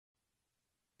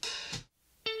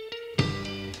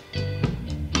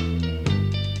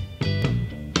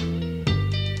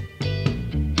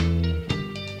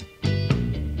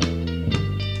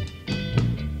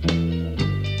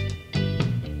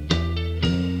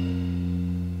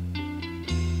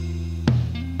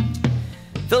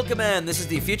Welcome, this is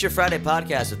the Future Friday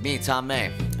podcast with me, Tom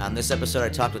May. On this episode, I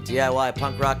talked with DIY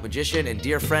punk rock magician and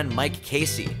dear friend Mike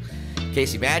Casey.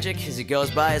 Casey Magic, as he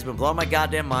goes by, has been blowing my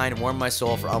goddamn mind and warming my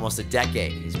soul for almost a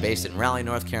decade. He's based in Raleigh,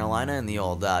 North Carolina, in the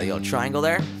old triangle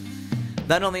there.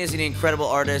 Not only is he an incredible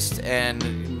artist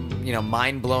and,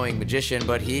 mind-blowing magician,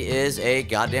 but he is a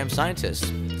goddamn scientist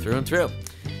through and through.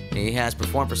 He has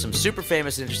performed for some super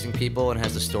famous and interesting people and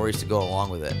has the stories to go along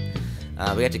with it.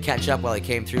 We had to catch up while he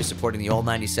came through supporting the old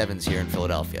 97s here in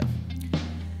Philadelphia.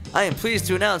 I am pleased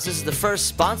to announce this is the first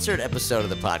sponsored episode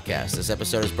of the podcast. This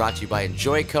episode is brought to you by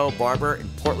Enjoyco Barber in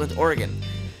Portland, Oregon.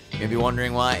 You may be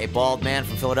wondering why a bald man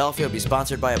from Philadelphia would be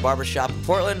sponsored by a barbershop in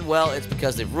Portland. Well, it's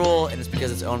because they rule, and it's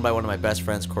because it's owned by one of my best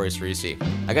friends, Corey Cerisi.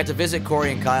 I got to visit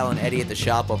Corey and Kyle and Eddie at the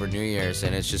shop over New Year's,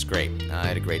 and it's just great. I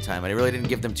had a great time. I really didn't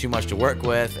give them too much to work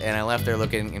with, and I left there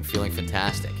looking and feeling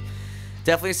fantastic.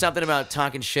 Definitely something about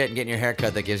talking shit and getting your hair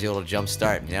cut that gives you a little jump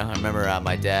start, I remember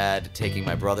my dad taking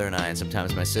my brother and I, and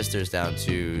sometimes my sisters, down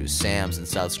to Sam's in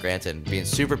South Scranton, being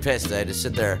super pissed that I had to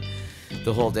sit there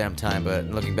the whole damn time. But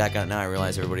looking back on it now, I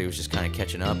realize everybody was just kind of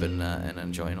catching up and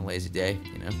enjoying a lazy day,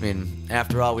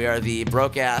 after all, we are the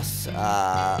broke-ass,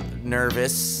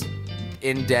 nervous,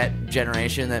 in-debt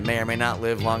generation that may or may not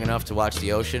live long enough to watch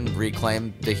the ocean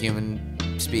reclaim the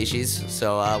human species.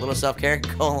 So a little self-care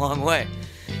can go a long way.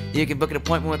 You can book an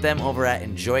appointment with them over at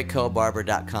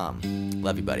enjoycobarber.com.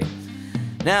 Love you, buddy.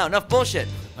 Now, enough bullshit.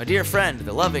 My dear friend,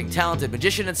 the loving, talented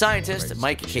magician and scientist,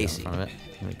 Mike Casey.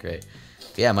 Great.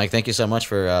 Yeah, Mike, thank you so much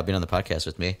for being on the podcast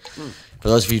with me. For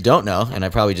those of you who don't know, and I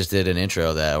probably just did an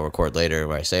intro that I'll record later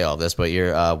where I say all this, but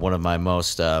you're one of my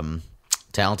most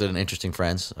talented and interesting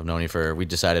friends. I've known you for, we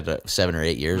decided 7 or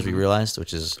 8 years, we realized,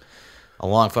 which is a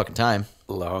long fucking time.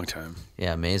 Long time.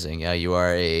 Yeah, amazing. Yeah, you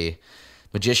are a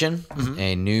magician,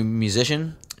 a new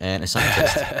musician, and a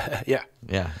scientist. Yeah,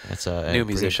 that's a new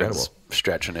musicians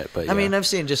stretching it, but yeah. I mean, I've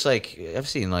seen your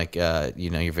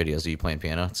videos of you playing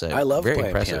piano. It's I love very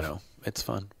playing impressive. piano. It's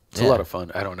fun. It's a lot of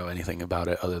fun. I don't know anything about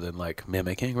it other than like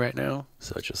mimicking right now,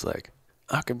 so it's just like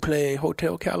I can play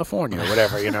Hotel California or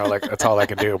whatever, like that's all I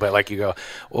can do. But like you go,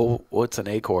 well, what's an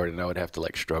A chord? And I would have to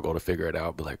like struggle to figure it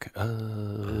out. But like, A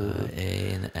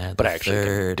and but I actually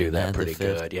third, can do that and pretty the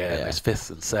fifth. good. Yeah, there's fifths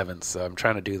and sevenths. So I'm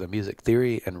trying to do the music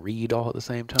theory and read all at the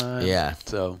same time. Yeah.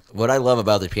 So what I love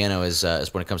about the piano is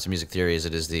when it comes to music theory, is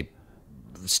it is the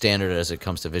standard as it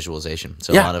comes to visualization.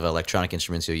 So a lot of electronic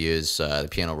instruments you'll use the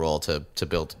piano roll to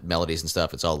build melodies and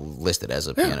stuff. It's all listed as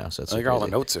a piano. So it's like all the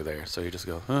notes are there. So you just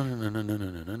go.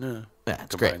 Yeah,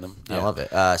 it's great. Them. I love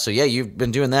it. So yeah, you've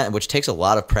been doing that, which takes a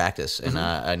lot of practice. And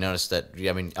I noticed that,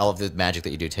 all of the magic that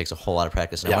you do takes a whole lot of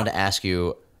practice. And I wanted to ask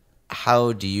you,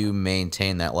 how do you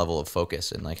maintain that level of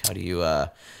focus? And like,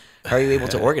 how are you able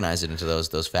to organize it into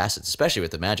those facets, especially with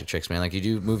the magic tricks, man? Like, you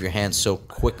do move your hands so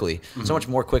quickly, so much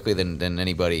more quickly than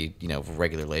anybody,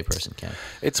 regular layperson can.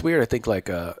 It's weird. I think like,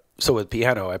 so with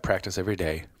piano, I practice every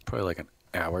day, probably like an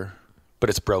hour,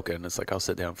 but it's broken. It's like I'll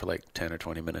sit down for like 10 or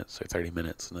 20 minutes or 30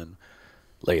 minutes and then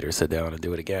later sit down and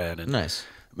do it again. And nice.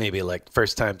 Maybe like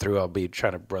first time through, I'll be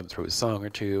trying to run through a song or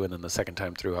two. And then the second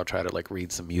time through, I'll try to like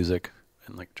read some music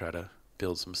and like try to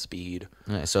build some speed.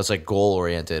 Nice. So it's like goal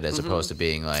oriented as opposed to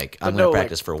being like, I'm going to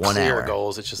practice for 1 hour. Clear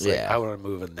goals. It's just like, I want to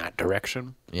move in that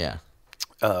direction. Yeah.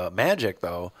 Magic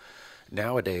though,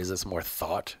 nowadays it's more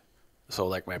thought. So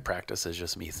like my practice is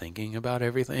just me thinking about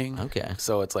everything. Okay.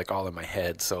 So it's like all in my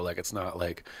head. So like it's not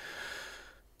like,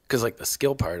 because like the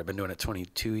skill part, I've been doing it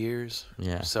 22 years.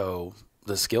 Yeah. So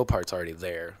the skill part's already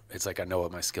there. It's like I know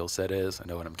what my skill set is. I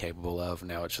know what I'm capable of.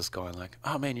 Now it's just going like,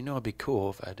 oh man, it'd be cool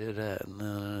if I did that.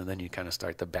 And then you kind of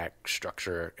start the back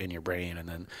structure in your brain. And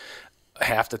then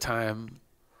half the time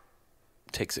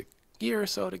it takes a year or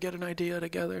so to get an idea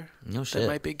together. No shit. That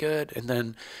might be good. And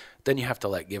then you have to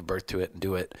like give birth to it and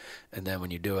do it. And then when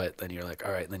you do it, then you're like,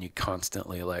 all right. And then you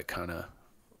constantly like kind of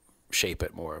shape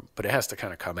it more. But it has to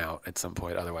kind of come out at some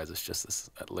point. Otherwise it's just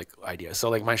this like idea. So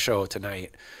like my show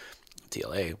tonight,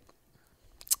 TLA,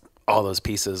 all those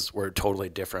pieces were totally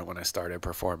different when I started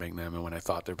performing them and when I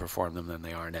thought to perform them than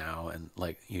they are now. And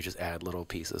like you just add little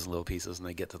pieces and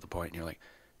they get to the point and you're like,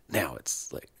 now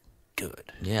it's like good.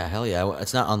 Yeah, hell yeah.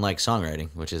 It's not unlike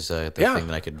songwriting, which is the thing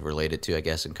that I could relate it to, I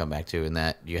guess, and come back to, in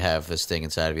that you have this thing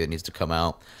inside of you that needs to come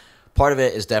out. Part of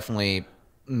it is definitely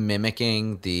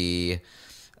mimicking the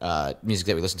music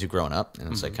that we listened to growing up,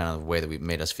 and it's like kind of the way that we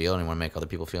made us feel, and we want to make other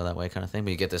people feel that way, kind of thing.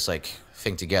 But you get this like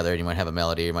thing together, and you might have a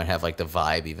melody, you might have like the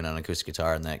vibe even on an acoustic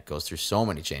guitar, and that goes through so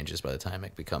many changes by the time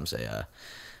it becomes a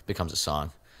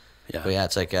song. Yeah. But yeah,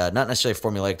 it's like not necessarily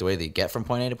formulaic the way that you get from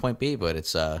point A to point B, but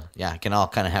it's yeah, it can all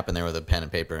kind of happen there with a pen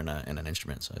and paper and an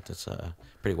instrument. So it's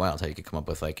pretty wild how you could come up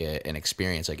with like an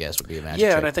experience. I guess would be a magic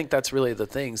trick. And I think that's really the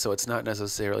thing. So it's not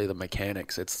necessarily the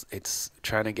mechanics. It's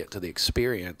trying to get to the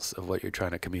experience of what you're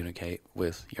trying to communicate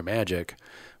with your magic,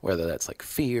 whether that's like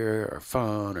fear or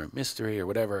fun or mystery or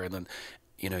whatever. And then,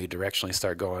 you know, you directionally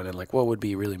start going and like, what would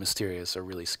be really mysterious or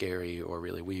really scary or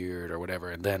really weird or whatever.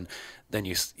 And then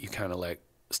you kind of like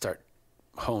start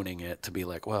honing it to be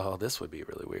like, well, this would be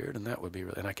really weird and that would be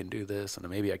really, and I can do this and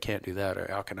maybe I can't do that, or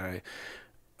how can I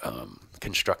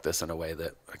construct this in a way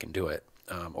that I can do it,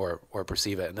 or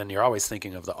perceive it. And then you're always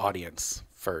thinking of the audience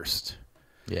first.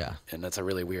 Yeah. And that's a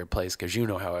really weird place because you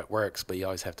know how it works, but you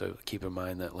always have to keep in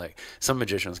mind that like some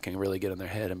magicians can really get in their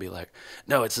head and be like,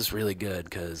 no, it's just really good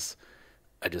because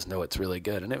I just know it's really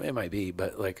good. And it might be,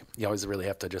 but like you always really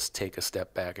have to just take a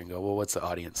step back and go, well, what's the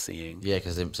audience seeing? Yeah,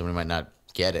 because somebody might not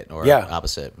get it, or Yeah.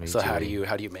 opposite. So how do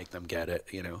you make them get it,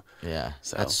 you know? Yeah,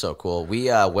 So- that's so cool. We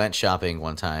went shopping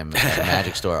one time at a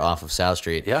magic store off of South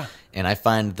Street. Yeah. And I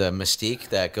find the mystique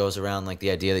that goes around, like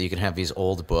the idea that you can have these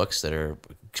old books that are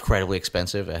incredibly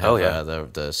expensive. That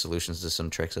have the solutions to some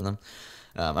tricks in them.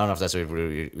 I don't know if that's what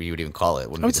you would even call it. I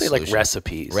would say like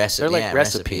recipes. They're like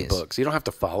recipe recipes. books. You don't have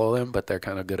to follow them, but they're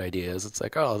kind of good ideas. It's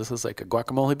like, oh, this is like a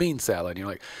guacamole bean salad. And you're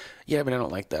like, yeah, but I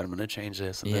don't like that. I'm going to change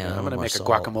this. And then I'm going to make a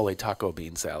guacamole taco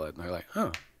bean salad. And they're like,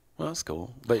 oh, well, that's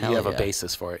cool. But you have a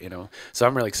basis for it, you know. So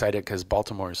I'm really excited because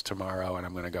Baltimore is tomorrow, and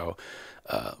I'm going to go.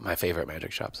 My favorite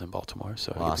magic shop's in Baltimore,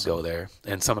 so I get to go there.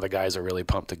 And some of the guys are really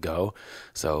pumped to go.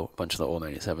 So a bunch of the old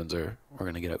 97s we're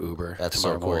going to get an Uber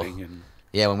tomorrow morning. And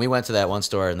yeah, when we went to that one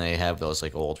store and they have those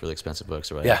like old, really expensive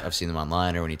books, or whatever, Yeah. I've seen them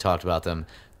online, or when you talked about them,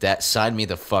 that signed me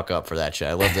the fuck up for that shit.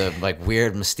 I love the like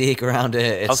weird mystique around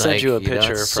it. It's I'll send like, you a know,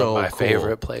 picture it's from so my cool.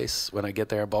 favorite place when I get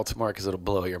there in Baltimore because it'll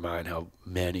blow your mind how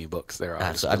many books there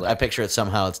are. So I picture it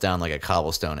somehow it's down like a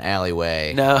cobblestone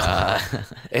alleyway. No,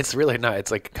 it's really not.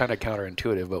 It's like kind of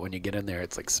counterintuitive, but when you get in there,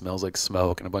 it's like smells like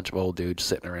smoke and a bunch of old dudes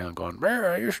sitting around going, "Man,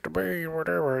 I used to be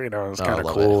whatever," you know. It's kind of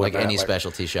cool. Like any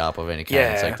specialty shop of any kind.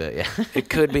 Yeah, It's like that. Yeah. It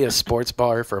could be a sports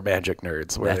bar for magic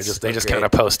nerds where That's they just great. kind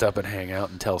of post up and hang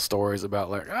out and tell stories about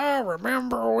like, I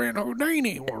remember when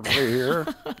Houdini was here,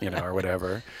 you know, or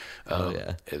whatever.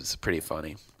 Yeah. It's pretty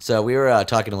funny. So we were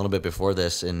talking a little bit before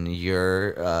this, and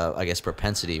your, I guess,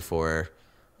 propensity for,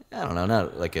 I don't know,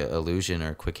 not like a illusion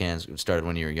or quick hands started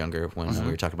when you were younger, when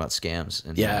we were talking about scams,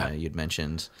 and Yeah. you'd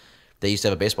mentioned they used to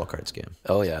have a baseball card scam.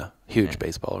 Oh yeah, huge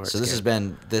baseball. So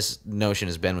this notion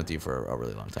has been with you for a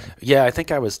really long time. Yeah, I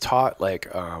think I was taught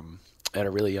like at a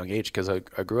really young age because I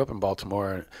grew up in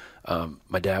Baltimore.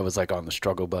 My dad was like on the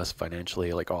struggle bus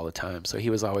financially like all the time. So I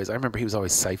remember he was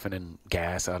always siphoning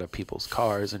gas out of people's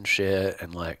cars and shit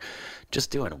and like just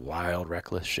doing wild,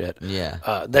 reckless shit.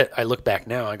 Yeah. That I look back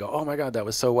now, I go, oh my God, that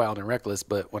was so wild and reckless.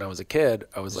 But when I was a kid,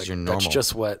 I was like, your that's normal.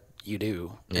 just what you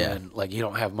do. Yeah. And like, you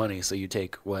don't have money, so you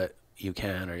take what you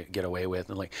can or get away with.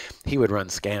 And like, he would run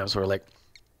scams where like,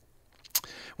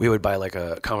 we would buy like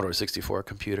a Commodore 64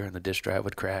 computer and the disk drive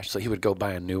would crash. So he would go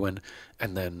buy a new one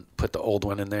and then put the old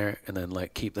one in there and then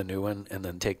like keep the new one and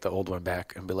then take the old one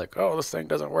back and be like, oh, this thing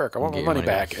doesn't work. I want my money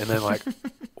back. And then like,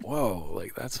 whoa,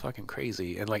 like that's fucking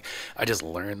crazy. And like, I just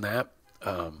learned that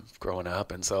growing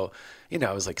up. And so, you know,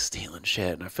 I was like stealing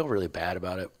shit and I feel really bad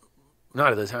about it.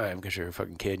 Not at the time because you're a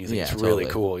fucking kid and you think it's really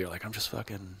cool. You're like, I'm just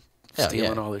fucking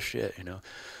stealing all this shit, you know?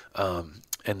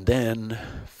 And then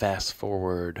fast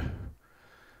forward,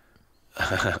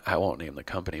 I won't name the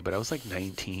company, but I was like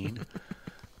 19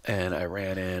 and I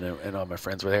ran in and all my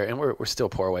friends were there and we're still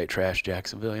poor white trash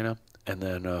Jacksonville, you know? And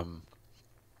then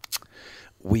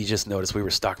we just noticed we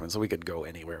were stockmen, so we could go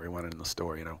anywhere we wanted in the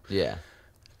store, you know? Yeah.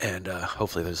 And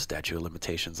hopefully there's a statute of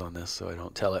limitations on this so I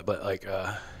don't tell it, but like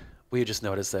we just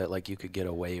noticed that like you could get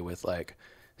away with like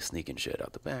sneaking shit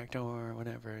out the back door or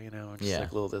whatever, you know? Just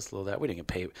like little this, little that. We didn't get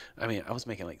paid. I mean, I was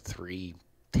making like $3.10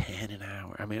 an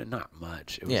hour. I mean, not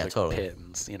much. It was like totally.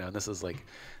 pittance, you know, and this is like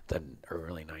the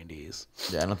early 90s.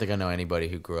 Yeah, I don't think I know anybody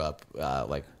who grew up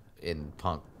like in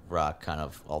punk rock kind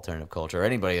of alternative culture, or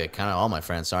anybody, like kind of all my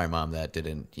friends, sorry mom, that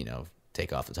didn't, you know,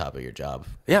 take off the top of your job.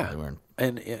 Yeah. They weren't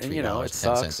And you know, it 10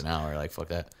 sucks. cents an hour, like fuck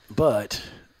that. But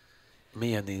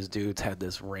me and these dudes had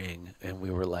this ring and we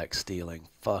were like stealing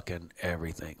fucking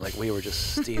everything. Like we were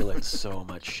just stealing so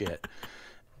much shit.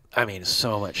 I mean,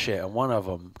 so much shit. And one of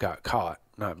them got caught,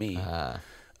 not me.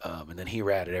 And then he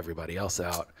ratted everybody else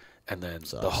out. And then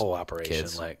the whole operation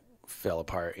like fell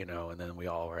apart, you know, and then we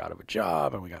all were out of a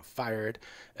job and we got fired.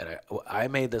 And I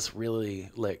made this really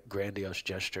like grandiose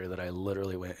gesture that I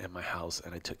literally went in my house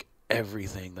and I took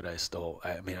everything that I stole.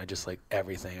 I mean, I just like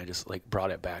everything. I just like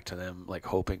brought it back to them, like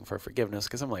hoping for forgiveness,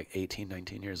 because I'm like 18,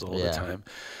 19 years old at the time.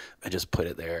 I just put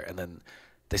it there, and then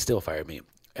they still fired me,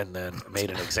 and then made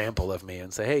an example of me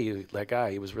and say, hey, that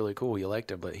guy, he was really cool. You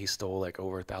liked him, but he stole like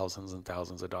over thousands and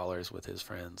thousands of dollars with his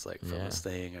friends, like from this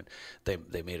thing. And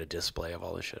they made a display of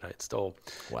all the shit I had stole.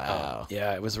 Wow.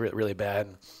 Yeah, it was really bad.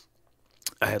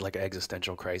 I had like an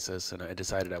existential crisis, and I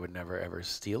decided I would never ever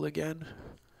steal again.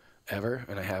 Ever,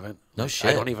 and I haven't. No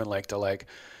shit. I don't even like to like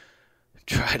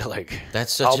try to like.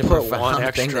 That's such a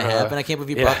profound thing to happen. I can't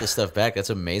believe you brought this stuff back.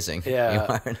 That's amazing. Yeah. You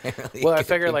are an really well, I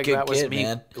figured like that was kid, me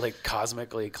man. like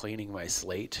cosmically cleaning my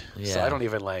slate. Yeah. So I don't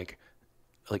even like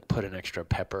put an extra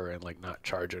pepper and like not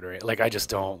charge it or anything. Like I just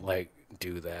don't like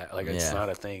do that. Like it's not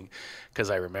a thing, because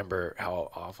I remember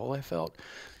how awful I felt.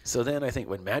 So then I think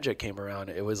when magic came around,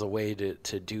 it was a way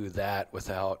to do that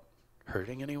without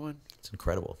hurting anyone. It's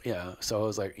incredible. Yeah. So I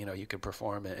was like, you could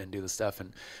perform it and do the stuff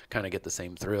and kind of get the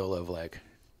same thrill of like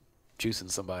juicing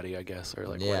somebody, I guess, or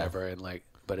like whatever. And like,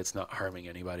 but it's not harming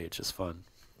anybody. It's just fun.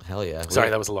 Hell yeah. Sorry,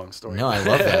 that was a long story. No, I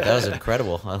love that. That was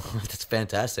incredible. That's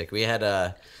fantastic. We had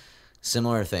a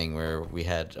similar thing where we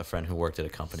had a friend who worked at a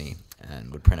company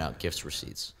and would print out gift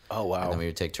receipts. Oh, wow. And then we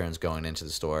would take turns going into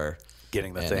the store,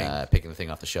 getting the thing, picking the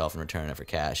thing off the shelf and returning it for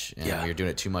cash. And Yeah. we were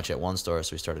doing it too much at one store,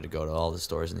 so we started to go to all the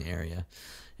stores in the area.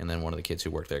 And then one of the kids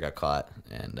who worked there got caught,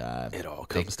 and it all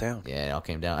comes down. Yeah, it all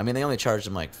came down. I mean, they only charged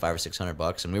him like $500 or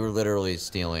 $600, and we were literally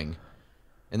stealing.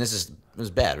 And it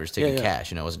was bad. We were just taking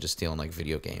cash. It wasn't just stealing like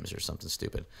video games or something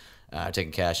stupid.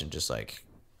 Taking cash and just like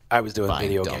I was doing buying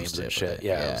video dumb games and shit shit. with it.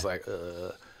 Yeah, Yeah. I was like,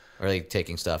 or like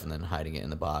taking stuff and then hiding it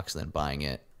in the box, and then buying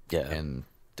it. Yeah. And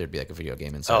there'd be like a video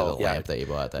game inside of the lamp that you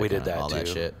bought. We did that all that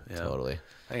too. shit. Yeah. Totally.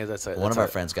 I think that's One of our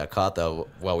friends got caught though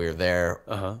while we were there.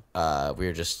 Uh-huh. We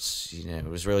were just, it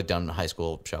was really dumb high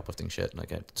school shoplifting shit.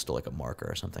 Like I stole like a marker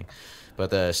or something. But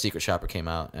the secret shopper came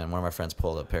out, and one of our friends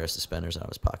pulled a pair of suspenders out of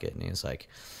his pocket, and he was like,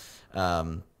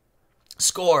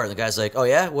 "Score!" And the guy's like, "Oh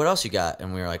yeah, what else you got?"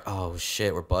 And we were like, "Oh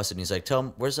shit, we're busted." And he's like, "Tell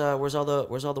him where's all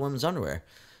the women's underwear?"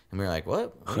 And we were like,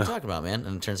 what are you talking about, man?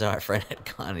 And it turns out our friend had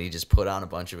gone, and he just put on a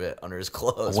bunch of it under his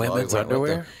clothes. Women's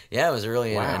underwear? Yeah, it was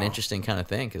really an interesting kind of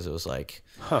thing, because it was like...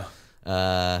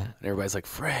 and everybody's like,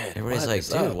 Fred, everybody's like,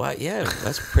 dude, what? Yeah,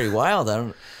 that's pretty wild.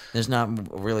 There's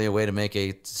not really a way to make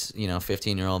a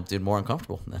 15-year-old dude more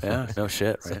uncomfortable. Yeah, no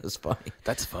shit, right? So it was funny.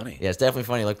 That's funny. Yeah, it's definitely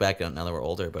funny to look back on now that we're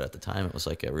older, but at the time it was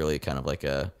like a really kind of like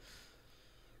a...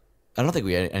 I don't think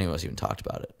any of us even talked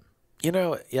about it. I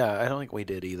don't think we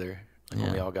did either.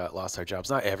 When we all lost our jobs.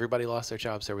 Not everybody lost their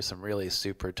jobs. There was some really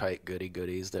super tight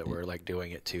goodies that were like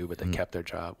doing it too, but they kept their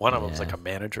job. One of them was like a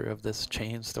manager of this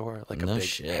chain store, like a big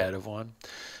head of one,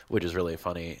 which is really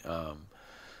funny.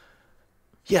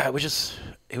 It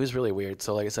was really weird.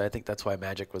 So like I said, I think that's why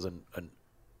magic was a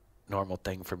normal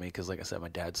thing for me, because like I said, my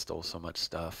dad stole so much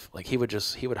stuff. Like he would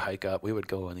hike up. We would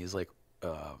go in these like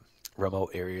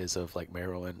remote areas of like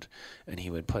Maryland, and he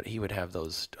would have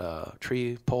those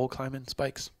tree pole climbing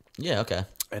spikes. Yeah, okay.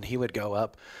 And he would go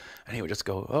up, and he would just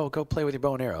go, "Oh, go play with your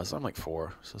bow and arrows." I'm like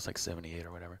 4, so it's like 78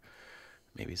 or whatever,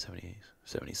 maybe 70,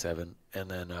 77. And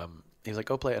then he was like,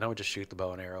 "Go play," and I would just shoot the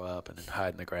bow and arrow up, and then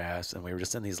hide in the grass. And we were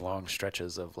just in these long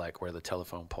stretches of like where the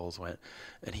telephone poles went,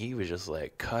 and he was just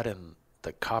like cutting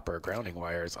the copper grounding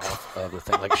wires off of the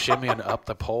thing, like shimmying up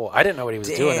the pole. I didn't know what he was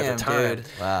doing at the time. Dude.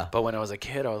 Wow. But when I was a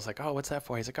kid, I was like, "Oh, what's that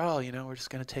for?" He's like, "Oh, we're just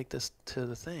gonna take this to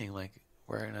the thing, like."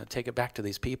 We're going to take it back to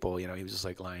these people. He was just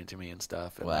like lying to me and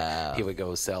stuff. And like, he would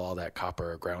go sell all that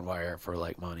copper ground wire for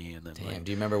like money. And then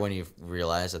do you remember when you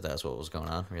realized that that's what was going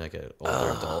on? Were you like an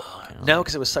older adult? No,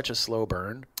 because it was such a slow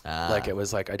burn. Like it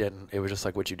was like it was just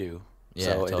like what you do.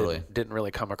 Yeah, so totally. It didn't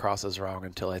really come across as wrong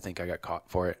until I think I got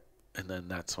caught for it. And then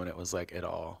that's when it was like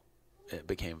it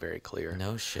became very clear.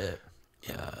 No shit.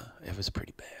 Yeah, it was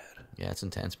pretty bad. Yeah, it's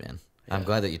intense, man. Yeah. I'm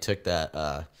glad that you took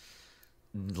that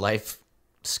life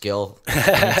skill,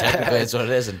 technically it's what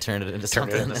it is, and turned it into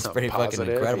something that's pretty positive,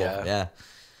 fucking incredible. Yeah.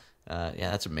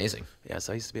 That's amazing. Yeah,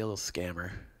 so I used to be a little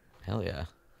scammer. Hell yeah.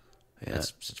 Yeah.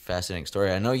 That's such a fascinating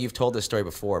story. I know you've told this story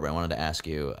before, but I wanted to ask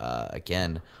you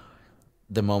again,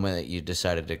 the moment that you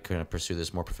decided to kind of pursue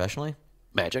this more professionally.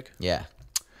 Magic? Yeah.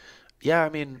 Yeah, I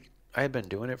mean, I had been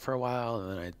doing it for a while,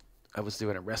 and then I was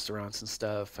doing it at restaurants and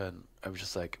stuff, and I was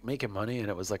just like making money, and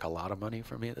it was like a lot of money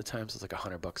for me at the time. So it was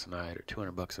like $100 a night or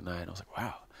 $200 a night. And I was like,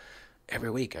 wow,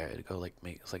 every week I had to go like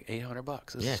it's like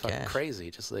 $800. This is fucking crazy.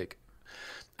 Just like,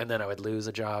 and then I would lose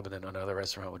a job, and then another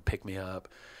restaurant would pick me up,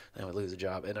 and I would lose a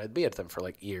job, and I'd be at them for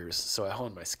like years. So I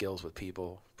honed my skills with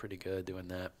people pretty good doing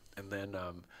that. And then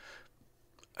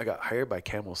I got hired by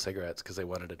Camel Cigarettes because they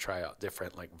wanted to try out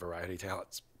different like variety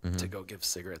talents to go give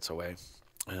cigarettes away.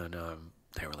 And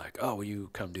they were like, "Oh, will you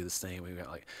come do this thing?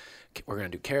 We're gonna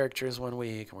do characters one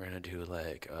week, and we're gonna do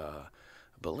like a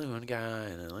balloon guy,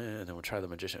 and then we'll try the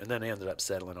magician." And then they ended up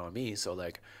settling on me. So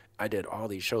like, I did all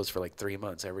these shows for like 3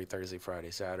 months, every Thursday,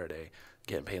 Friday, Saturday,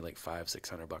 getting paid like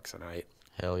 $500-600 a night.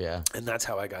 Hell yeah. And that's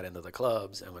how I got into the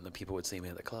clubs. And when the people would see me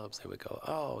at the clubs, they would go,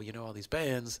 "Oh, you know all these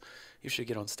bands, you should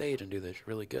get on stage and do this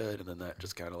really good." And then that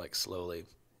just kind of like slowly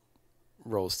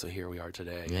rolls to here we are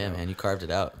today. Yeah, man, you carved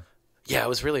it out. Yeah, it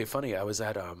was really funny. I was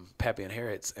at Pappy and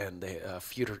Harriet's, and they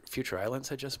Future Islands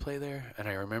had just played there. And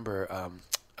I remember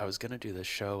I was gonna do this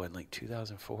show in like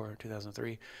 2004 or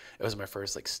 2003. It was my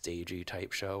first like stagey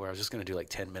type show where I was just gonna do like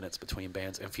 10 minutes between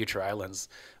bands. And Future Islands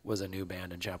was a new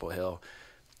band in Chapel Hill.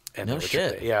 And no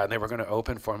shit. Yeah, and they were going to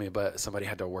open for me, but somebody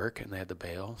had to work and they had to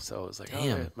bail. So it was like,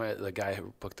 damn. The guy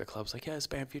who booked the club's like, "Yeah, this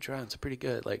band Future Islands are pretty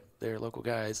good. Like, they're local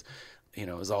guys." You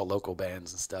know, it was all local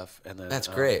bands and stuff. And then That's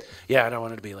great. Yeah, and I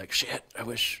wanted to be like, "Shit, I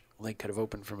wish Lake could have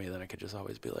opened for me." Then I could just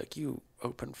always be like, "You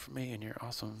opened for me and you're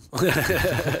awesome."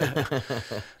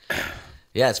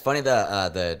 Yeah, it's funny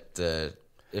that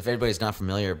if anybody's not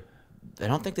familiar, I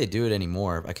don't think they do it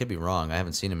anymore. I could be wrong. I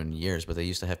haven't seen them in years, but they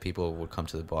used to have people would come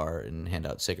to the bar and hand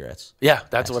out cigarettes. Yeah,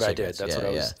 that's what I did. Cigarettes.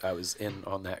 That's Yeah, what I was in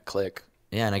on that clique.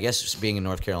 Yeah, and I guess just being in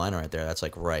North Carolina right there, that's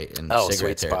like right in cigarette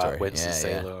Sweet territory. Spot,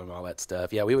 Winston-Salem, all that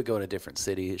stuff. Yeah, we would go to different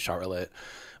cities: Charlotte,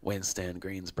 Winston,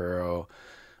 Greensboro,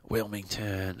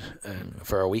 Wilmington, and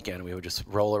for a weekend we would just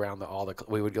roll around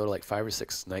we would go to like 5 or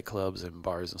 6 nightclubs and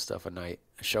bars and stuff a night.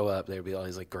 Show up, there'd be all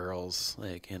these like girls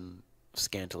like in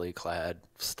scantily clad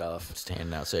stuff,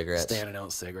 Standing out cigarettes.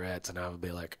 And I would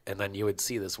be like, and then you would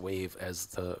see this wave as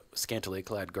the scantily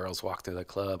clad girls walk through the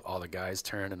club, all the guys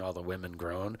turn and all the women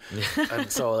groan.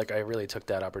 And so like I really took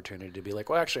that opportunity to be like,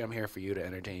 well, actually I'm here for you to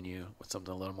entertain you with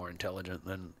something a little more intelligent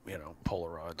than, you know,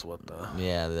 Polaroids with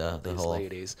the whole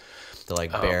ladies. The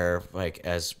like bare like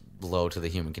as low to the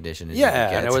human condition as Yeah, you can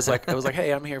and get. it was like,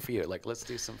 "Hey, I'm here for you. Like, let's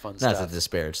do some fun stuff." Not to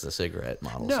disparage the cigarette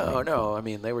models. No. I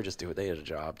mean, they were just they had a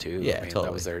job too. Yeah, I mean,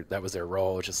 totally. That was their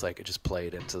role. It just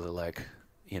played into the like,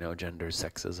 you know, gender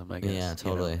sexism, I guess. Yeah,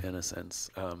 totally. You know, in a sense,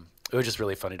 it was just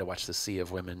really funny to watch the sea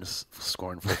of women's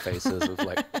scornful faces of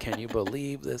like, "Can you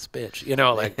believe this bitch?" You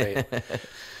know, like they.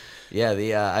 Yeah,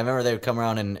 I remember they would come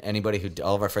around, and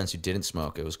all of our friends who didn't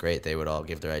smoke, it was great. They would all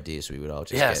give their IDs, so we would all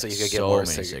just get so you could get so more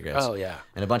many cigarettes. Oh yeah.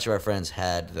 And a bunch of our friends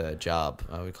had the job.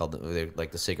 We called it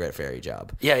like the cigarette fairy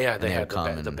job. Yeah. And They had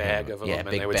would the bag of them, and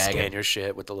big they would bag scan your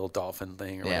shit with the little dolphin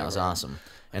thing. Or Yeah, it was whatever. awesome.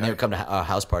 And they would come to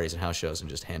house parties and house shows and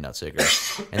just hand out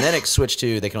cigarettes. And then it switched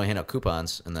to they can only hand out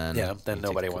coupons, and then Then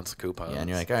nobody wants a coupon. Yeah, and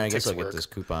you're like, all right, I guess I'll work. get this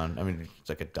coupon. I mean, it's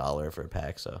like $1 for a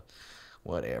pack, so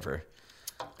whatever.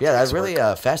 Yeah, I was really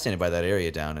fascinated by that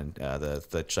area down in the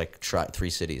 3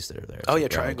 cities that are there. It's Oh like yeah, Raleigh,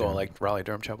 Triangle, Durham. like Raleigh,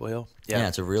 Durham, Chapel Hill. Yeah,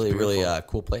 it's a really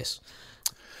cool place.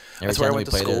 Every That's where time I we went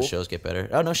to play there, the school. shows get better.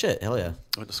 Oh no shit, hell yeah!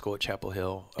 I went to school at Chapel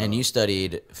Hill. And you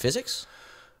studied physics?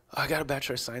 I got a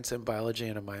Bachelor of Science in Biology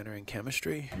and a minor in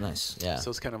Chemistry. Nice, yeah. So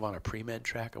it's kind of on a pre-med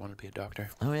track. I wanted to be a doctor.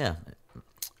 Oh yeah.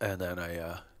 And then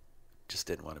I just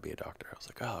didn't want to be a doctor. I was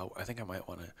like, oh, I think I might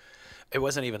want to. It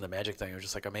wasn't even the magic thing. It was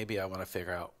just like, maybe I want to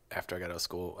figure out after I got out of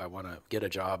school, I want to get a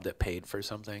job that paid for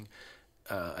something.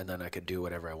 And then I could do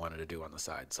whatever I wanted to do on the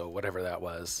side. So whatever that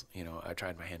was, you know, I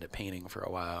tried my hand at painting for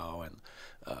a while and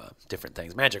different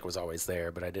things. Magic was always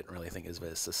there, but I didn't really think it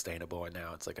was sustainable. And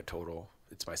now it's like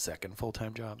it's my second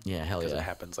full-time job. Yeah, hell yeah. Because it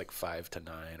happens like 5 to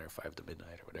 9 or 5 to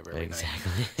midnight or whatever every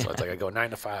Exactly. night. So it's like I go 9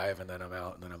 to 5 and then I'm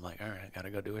out and then I'm like, all right, I got to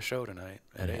go do a show tonight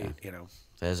at 8, you know.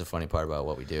 That is a funny part about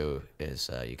what we do is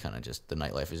you kind of just the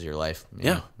nightlife is your life. You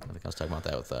Yeah. know? I think I was talking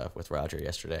about that with Roger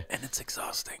yesterday. And it's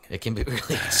exhausting. It can be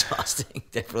really exhausting.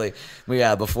 Definitely.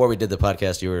 Before we did the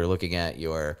podcast, you were looking at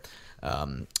your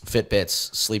Fitbit's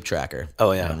sleep tracker.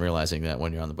 Oh, yeah. And realizing that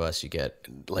when you're on the bus, you get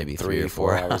Like maybe 3 or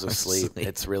 4 hours of sleep. sleep.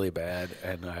 It's really bad.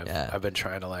 And I've been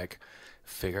trying to like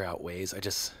figure out ways.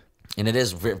 And it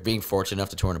is being fortunate enough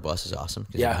to tour on a bus is awesome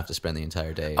because you Yeah. don't have to spend the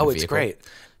entire day. Oh, in a it's vehicle. great.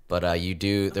 But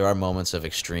there are moments of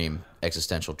extreme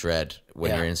existential dread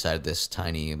when Yeah. you're inside this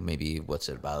tiny, maybe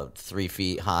about 3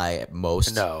 feet high at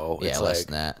most. No, yeah, it's less like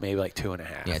than that. maybe like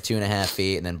 2.5. Yeah, 2.5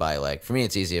 feet, and then by for me,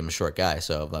 it's easy. I'm a short guy,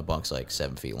 so my bunk's like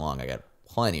 7 feet long. I got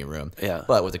plenty of room. Yeah.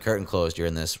 But with the curtain closed, you're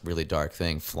in this really dark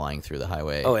thing flying through the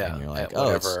highway. Oh yeah. And you're like, at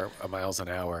whatever miles an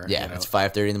hour. yeah, you know? it's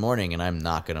 5:30 in the morning, and I'm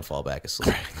not gonna fall back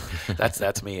asleep.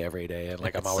 That's me every day. And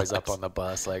like I'm always up sucks. on the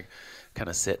bus, like kind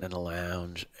of sitting in a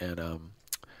lounge and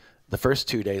the first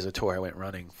 2 days of tour, I went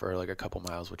running for like a couple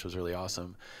miles, which was really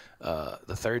awesome.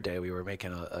 The third day, we were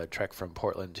making a trek from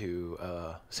Portland to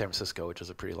San Francisco, which was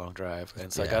a pretty long drive.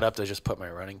 And so I got up to just put my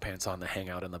running pants on to hang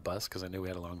out in the bus because I knew we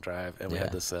had a long drive. And we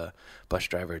had this bus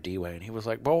driver, D-Way, and he was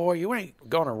like, boy, you ain't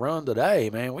going to run today,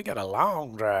 man. We got a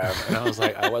long drive. And I was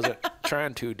like, I wasn't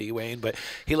trying to, D-Wayne. But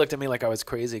he looked at me like I was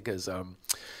crazy because I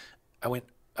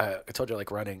told you I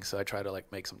like running, so I tried to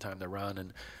like make some time to run.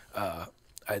 And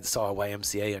I saw a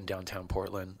YMCA in downtown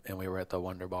Portland, and we were at the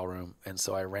Wonder Ballroom, and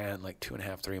so I ran like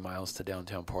 2.5, 3 miles to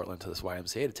downtown Portland to this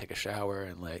YMCA to take a shower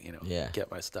and like get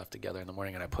my stuff together in the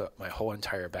morning. And I put my whole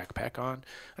entire backpack on, and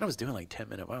I was doing like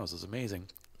 10-minute miles. It was amazing,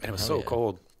 and it was so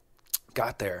cold.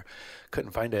 Got there,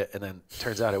 couldn't find it, and then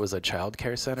turns out it was a child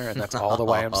care center, and that's all the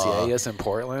YMCA is in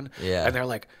Portland. Yeah, and they're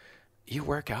like, you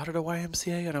work out at a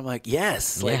YMCA? And I'm like,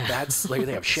 yes. Like that's like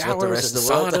they have showers and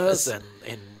saunas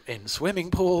and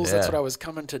swimming pools. That's what I was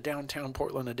coming to downtown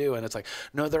Portland to do. And it's like,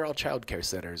 no, they're all child care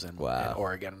centers in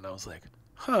Oregon. And I was like,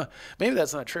 maybe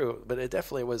that's not true. But it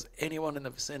definitely was anyone in the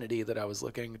vicinity that I was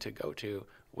looking to go to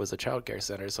was a child care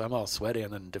center. So I'm all sweaty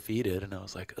and then defeated. And I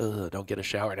was like, don't get a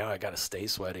shower now. I got to stay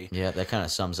sweaty. Yeah, that kind of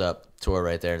sums up tour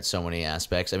right there in so many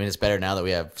aspects. I mean, it's better now that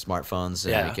we have smartphones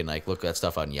and we can like look at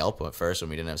stuff on Yelp. At first, when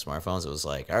we didn't have smartphones, it was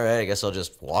like, all right, I guess I'll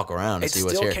just walk around and see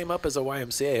what's here. It still came up as a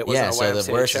YMCA. It wasn't a YMCA so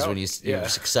the worst is when you're yeah.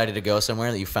 excited to go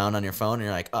somewhere that you found on your phone and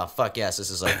you're like, oh, fuck yes, this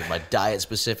is like my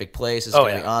diet-specific place. It's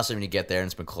going to be awesome. And you get there and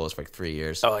it's been closed for like 3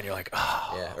 years. Oh, and you're like,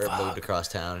 oh, yeah, or moved across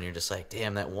town and you're just like,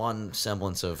 damn, that one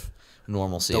semblance of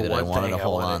normalcy that I wanted to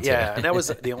hold on to. Yeah, and that was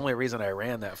the only reason I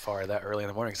ran that far that early in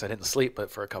the morning because I didn't sleep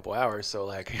but for a couple hours. So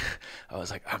like I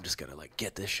was like, I'm just gonna like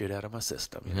get this shit out of my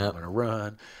system. You know, I'm gonna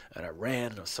run. And I ran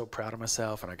and I was so proud of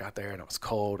myself. And I got there and it was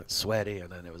cold and sweaty. And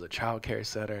then it was a child care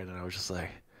center. And then I was just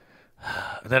like,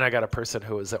 and then I got a person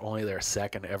who was only their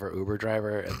second ever Uber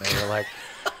driver, and they were like,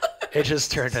 it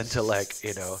just turned into like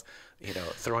you know,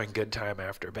 throwing good time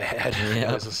after bad.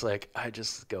 I was just like, I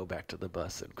just go back to the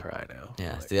bus and cry now.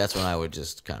 Yeah, like, see, that's when I would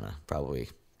just kind of probably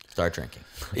start drinking.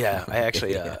 Yeah, I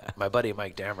actually, my buddy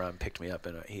Mike Damron picked me up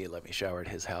and he let me shower at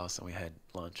his house and we had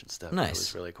lunch and stuff. Nice. It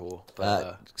was really cool.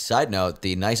 But, side note,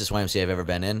 the nicest YMCA I've ever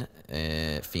been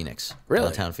in, Phoenix. Really?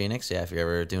 Downtown Phoenix. Yeah, if you're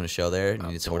ever doing a show there and you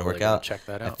need somewhere to work out. Check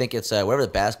that out. I think it's whatever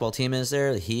the basketball team is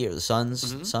there, the Heat or the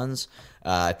Suns. Suns.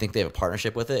 I think they have a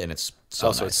partnership with it, and it's so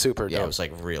nice. It's super dope. Yeah, it was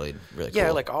like really, really cool. Yeah,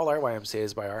 like all our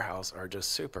YMCAs by our house are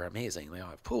just super amazing. They all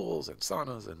have pools and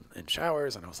saunas and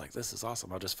showers, and I was like, this is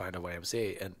awesome. I'll just find a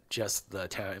YMCA. And just the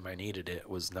time I needed it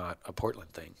was not a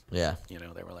Portland thing. Yeah. You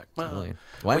know, they were like, well, really.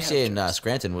 YMCA in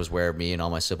Scranton was where me and all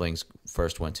my siblings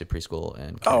first went to preschool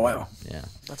and kindergarten. Oh, wow. Yeah.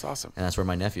 That's awesome. And that's where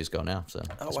my nephews go now, so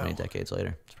that's many decades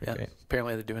later. It's pretty great.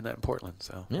 Apparently they're doing that in Portland,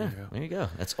 so yeah, there you go.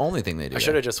 That's the only thing they do. I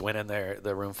should have just went in there,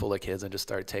 the room full of kids, and just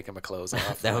started taking my clothes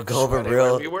off. That would go over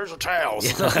real. Where's the towels?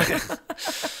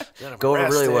 Go over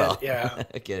really well. Yeah.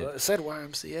 I get it. It said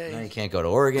YMCA. Now you can't go to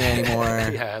Oregon anymore.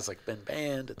 Yeah, it's like been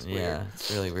banned. It's weird. Yeah, it's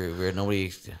really weird.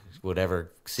 Nobody would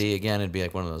ever see again. It'd be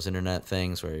like one of those internet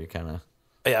things where you kind of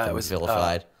it was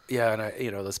vilified. Yeah,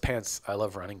 and those pants. I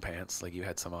love running pants. Like you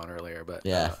had some on earlier, but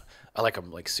I like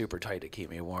them like super tight to keep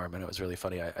me warm. And it was really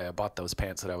funny. I bought those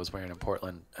pants that I was wearing in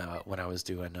Portland when I was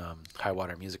doing High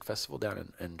Water Music Festival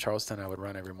down in Charleston. I would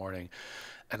run every morning,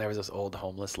 and there was this old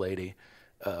homeless lady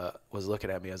was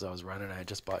looking at me as I was running. I had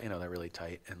just bought, they're really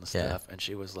tight and stuff. And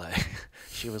she was like,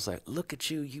 "Look at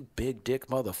you, you big dick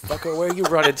motherfucker. Where are you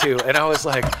running to?" And I was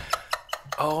like,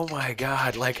 oh my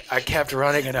God. Like I kept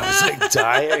running and I was like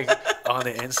dying on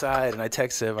the inside. And I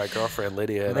texted my girlfriend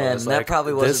Lydia and I was like,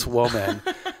 this woman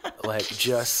like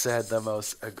just said the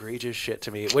most egregious shit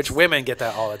to me, which women get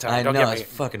that all the time. It's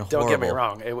fucking horrible. Don't get me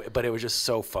wrong. But it was just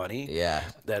so funny. Yeah.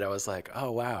 That I was like, oh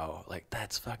wow. Like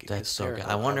that's fucking hysterical. So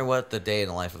good. I wonder what the day in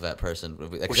the life of that person would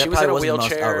be. Like, she that was probably in a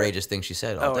wasn't wheelchair. the most outrageous thing she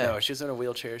said all day. No, she's in a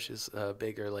wheelchair. She's a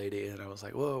bigger lady. And I was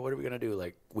like, whoa, what are we going to do?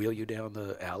 Like wheel you down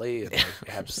the alley and like,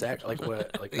 have sex? Like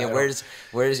what? Like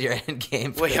where's your end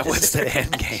game? Well, yeah, what's the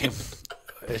end game?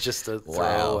 It's just to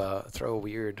throw a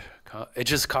weird. It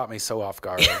just caught me so off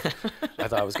guard. I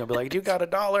thought I was gonna be like, "You got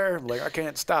 $1?" I'm like, I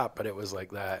can't stop, but it was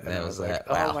like that. And I was like,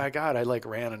 "Oh my God!" I like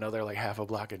ran another like half a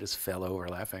block and just fell over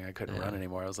laughing. I couldn't run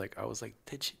anymore. I was like,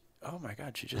 "Did she? Oh my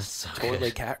God!" She just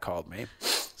totally catcalled me.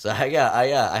 So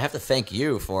I have to thank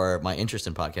you for my interest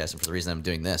in podcasting for the reason I'm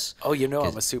doing this. Oh,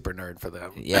 I'm a super nerd for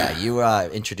them. Yeah, you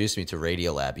introduced me to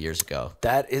Radiolab years ago.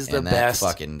 That is the best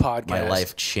podcast. My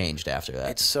life changed after that.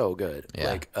 It's so good.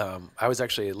 Yeah. Like I was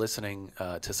actually listening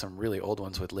to some really old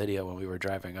ones with Lydia when we were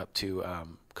driving up to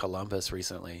Columbus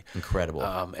recently. Incredible.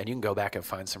 And you can go back and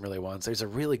find some really ones. There's a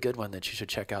really good one that you should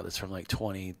check out that's from like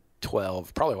 20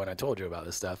 2012, probably when I told you about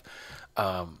this stuff.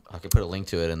 I could put a link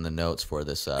to it in the notes for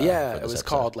this. Yeah, for this it was episode.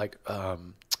 called like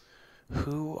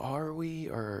Who Are We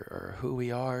or Who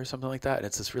We Are or something like that. And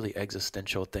it's this really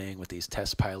existential thing with these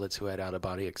test pilots who had out of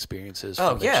body experiences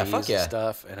from the G's fuck yeah. and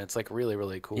stuff. And it's like really,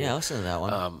 really cool. Yeah, listen to that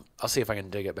one. I'll see if I can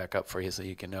dig it back up for you so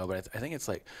you can know. But I think it's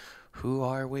like, Who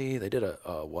Are We? They did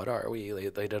a What Are We?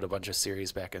 They did a bunch of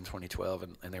series back in 2012,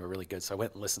 and they were really good. So I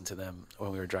went and listened to them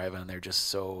when we were driving, and they're just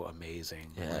so amazing.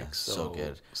 Yeah, like, so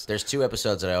good. There's 2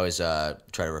 episodes that I always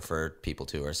try to refer people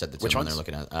to, or send it to them when they're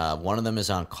looking at. One of them is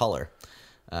on color.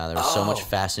 There was so much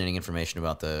fascinating information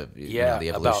about the the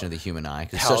evolution of the human eye.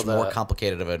 'Cause it's such more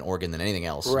complicated of an organ than anything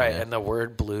else. Right, and the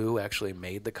word blue actually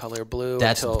made the color blue.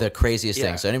 That's the craziest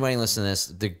thing. So anybody listening to this,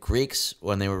 the Greeks,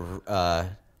 when they were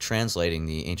translating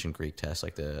the ancient Greek text,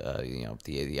 like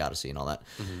the Odyssey and all that,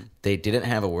 they didn't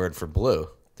have a word for blue.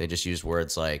 They just used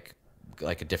words like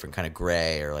a different kind of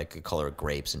gray or like the color of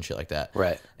grapes and shit like that.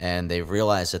 Right. And they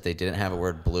realized that they didn't have a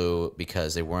word blue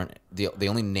because they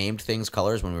only named things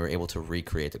colors when we were able to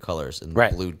recreate the colors. And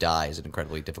blue dye is an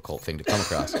incredibly difficult thing to come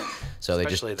across. So they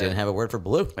just didn't have a word for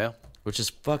blue. Yeah. Which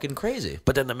is fucking crazy.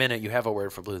 But then the minute you have a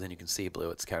word for blue, then you can see blue.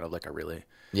 It's kind of like a really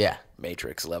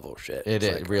Matrix level shit. It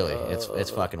is, like, really. It's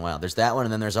fucking wild. There's that one,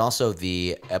 and then there's also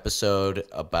the episode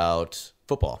about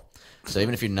football. So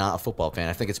even if you're not a football fan,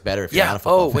 I think it's better if you're not a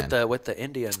football fan. with the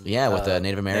Indian. Yeah, with the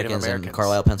Native Americans in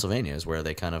Carlisle, Pennsylvania, is where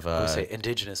they kind of. I would say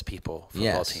indigenous people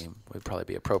football team would probably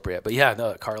be appropriate. But yeah,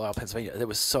 no, Carlisle, Pennsylvania, it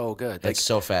was so good. It's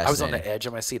so fascinating. I was on the edge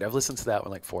of my seat. I've listened to that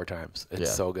one like 4 times.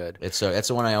 It's so good. It's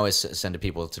the one I always send to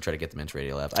people to try to get them into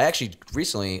Radiolab. I actually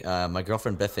recently, my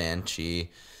girlfriend Beth Ann, she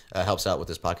helps out with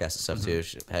this podcast and stuff too.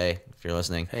 Hey, if you're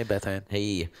listening. Hey, Beth Ann.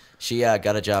 Hey. She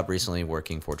got a job recently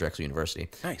working for Drexel University.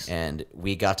 Nice. And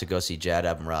we got to go see Jad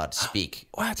Abumrad speak.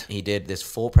 What? He did this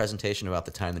full presentation about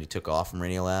the time that he took off from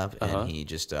Radiolab, and he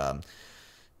just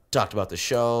talked about the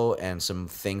show and some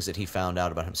things that he found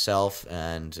out about himself,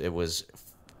 and it was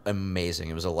amazing.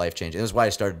 It was a life-changing. It was why I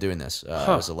started doing this. It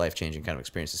was a life-changing kind of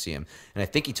experience to see him. And I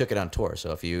think he took it on tour.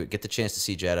 So if you get the chance to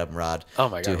see Jad Abumrad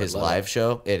do his live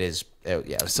show, it is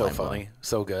so funny,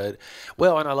 so good.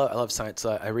 Well, and I love science.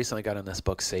 I recently got in this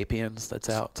book, Sapiens, that's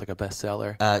out. It's like a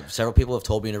bestseller. Several people have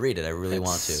told me to read it. I really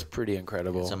want to. It's pretty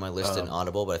incredible. It's on my list in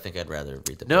Audible, but I think I'd rather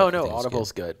read the book. No,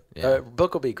 Audible's good.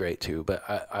 Book will be great too,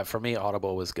 but for me,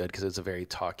 Audible was good because it's a very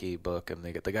talky book, and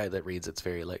the guy that reads it's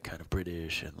very like kind of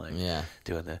British and like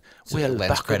doing the it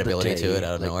lends credibility to it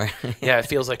out of nowhere. Yeah, it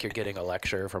feels like you're getting a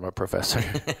lecture from a professor.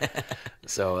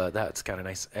 So that's kind of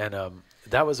nice, and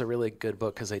that was a really good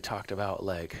book because they talked about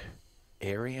like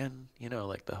Aryan,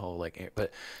 like the whole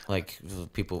but like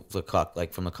people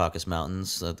like from the Caucasus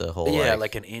Mountains, the whole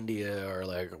like in India or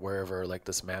like wherever like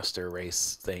this master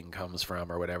race thing comes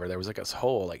from or whatever. There was like this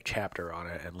whole like chapter on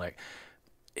it, and like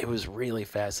it was really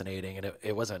fascinating, and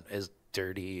it wasn't as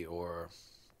dirty or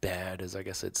bad as I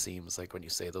guess it seems like when you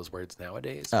say those words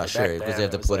nowadays. Oh, sure, because they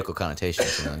have the political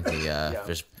connotations.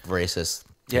 There's racist.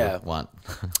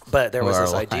 But there was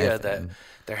this idea that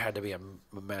there had to be a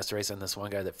master race, and this one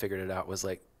guy that figured it out was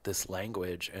like this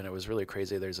language, and it was really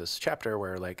crazy. There's this chapter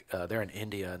where like they're in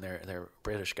India, and they're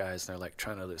British guys, and they're like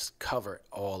trying to just cover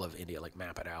all of India, like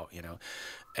map it out,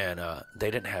 and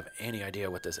they didn't have any idea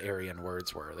what this Aryan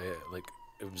words were. They like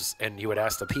it was, and you would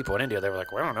ask the people in India, they were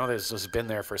like, well, I don't know, this has been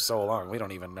there for so long, we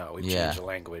don't even know. We've changed the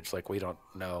language, like we don't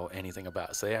know anything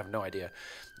about it. So they have no idea.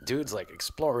 Dude's like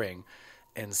exploring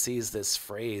and sees this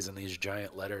phrase in these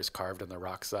giant letters carved in the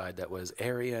rock side that was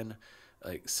Aryan,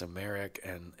 like Sumeric,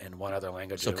 and one other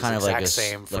language. So kind of like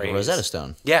a Rosetta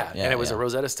Stone. Yeah, and it was a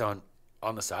Rosetta Stone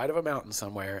on the side of a mountain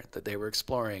somewhere that they were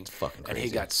exploring. It's fucking crazy. And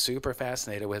he got super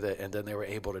fascinated with it, and then they were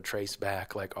able to trace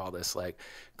back like all this like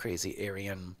crazy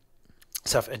Aryan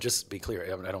stuff. And just to be clear,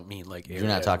 I don't mean like you're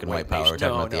not talking white power. We're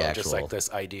talking about the actual. Just like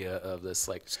this idea of this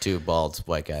like it's 2 bald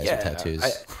white guys with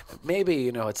tattoos. Maybe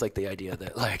it's like the idea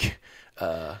that like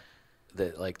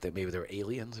that maybe there were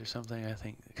aliens or something. I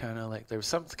think kind of like there was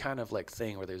some kind of like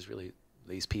thing where there's really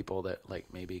these people that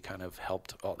like maybe kind of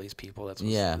helped all these people. That's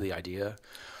the idea.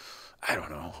 I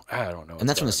don't know. And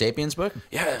that's from the Sapiens book?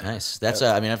 Yeah. Nice. That's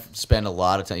I mean, I've spent a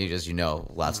lot of time, as you know,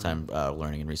 lots of time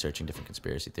learning and researching different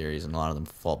conspiracy theories, and a lot of them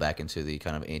fall back into the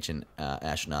kind of ancient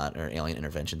astronaut or alien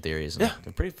intervention theories. And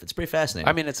it's pretty fascinating.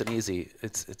 I mean, it's an easy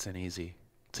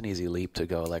leap to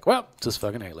go like, well, just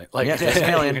fucking alien. Like, it's an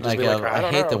alien. Like, I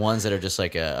hate the ones that are just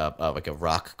like a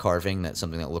rock carving, that's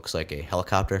something that looks like a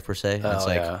helicopter per se. And it's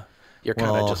like, you're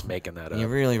kind of just making that up. You're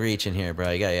really reaching here,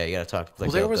 bro. You got to talk. Like,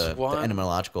 there was the one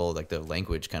etymological, like the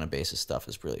language kind of basis stuff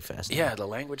is really fascinating. Yeah, the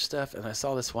language stuff. And I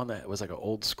saw this one that was like an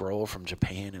old scroll from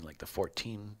Japan in like the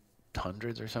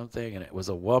 1800s or something, and it was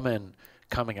a woman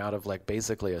coming out of like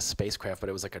basically a spacecraft, but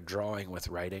it was like a drawing with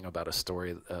writing about a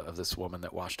story of this woman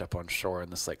that washed up on shore in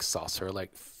this like saucer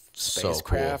like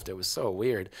spacecraft. Cool. It was so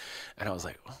weird, and I was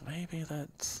like, well, maybe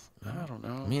that's, I don't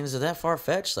know. I mean, is it that far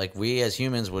fetched? Like, we as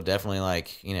humans would definitely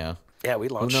like, you know. Yeah, we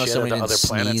Who launch knows? shit Somebody into didn't other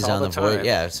planets sneeze all on the the time. Voyager.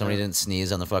 Yeah, somebody didn't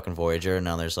sneeze on the fucking Voyager, and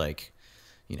now there's like,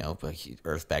 you know,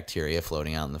 Earth bacteria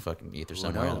floating out in the fucking ether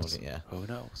somewhere. knows? Yeah, Who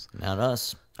knows? not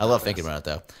us. I love thinking about it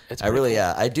though. It's I really,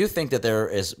 pretty cool. I do think that there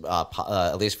is,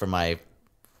 at least from my,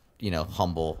 you know,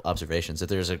 humble observations, that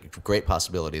there's a great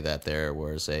possibility that there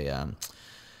was a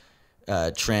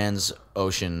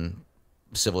trans-ocean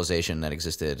civilization that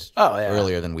existed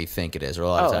earlier than we think it is, or a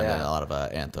lot of times than a lot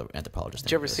of anthropologists think.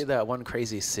 Did you ever it is. see that one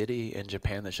crazy city in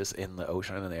Japan that's just in the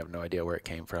ocean and they have no idea where it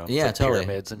came from? Yeah, like totally.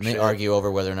 Pyramids and they shit. argue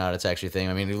over whether or not it's actually a thing.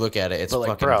 I mean, you look at it, it's But like,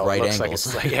 fucking bro, right it looks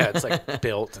angles. like it's like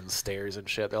built and stairs and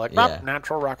shit. They're like, Yeah. nope,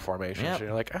 natural rock formations. Yep. And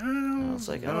you're like, oh, It's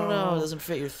like, I don't know, it doesn't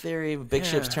fit your theory. Big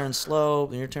ships turn slow,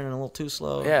 and you're turning a little too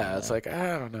slow. Yeah, it's like,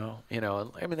 I don't know. You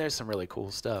know, I mean, there's some really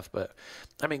cool stuff, but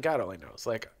I mean, God only knows.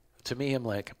 Like, to me, I'm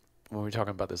like, when we were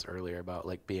talking about this earlier about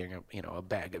like being a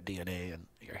bag of DNA and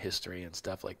your history and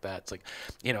stuff like that. It's like,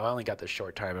 you know, I only got this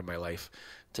short time in my life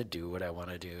to do what I want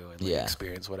to do and like,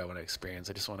 experience what I want to experience.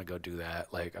 I just want to go do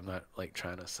that. Like, I'm not like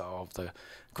trying to solve the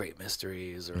great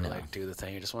mysteries or like do the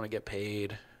thing. I just want to get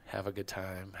paid, have a good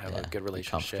time, have a good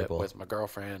relationship with my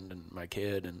girlfriend and my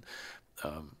kid, and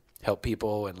help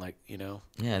people and like, you know.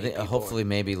 Yeah, hopefully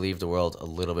maybe leave the world a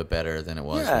little bit better than it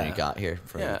was when you got here.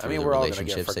 I mean, we're all going to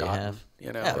get forgotten.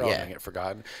 You know, we're all going to get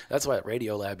forgotten. That's why at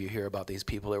Radiolab you hear about these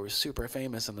people that were super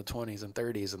famous in the 20s and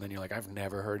 30s, and then you're like, I've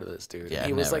never heard of this dude. Yeah,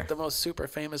 he was like the most super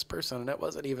famous person, and it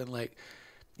wasn't even like,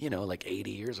 you know, like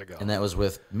 80 years ago. And that was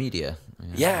with media.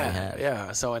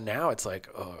 Yeah. So, and now it's like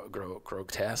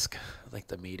grotesque, like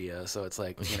the media. So it's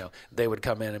like, you know, they would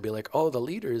come in and be like, oh, the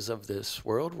leaders of this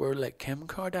world were like Kim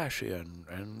Kardashian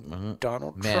and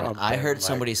Donald Trump. I heard like,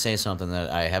 somebody say something that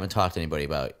I haven't talked to anybody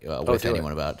about,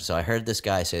 about. So I heard this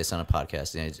guy say this on a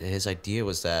podcast, and his idea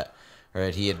was that,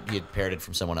 right, he had parroted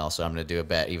from someone else, so I'm going to do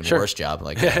a even worse job,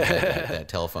 like that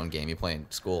telephone game you play in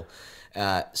school.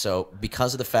 So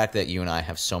because of the fact that you and I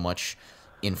have so much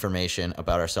information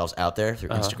about ourselves out there through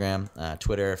Instagram,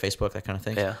 Twitter, Facebook, that kind of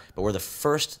thing, but we're the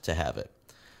first to have it.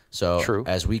 So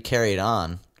as we carry it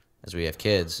on, as we have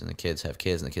kids, and the kids have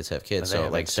kids, and the kids have kids, so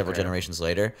like several generations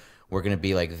later, we're going to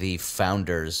be like the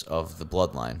founders of the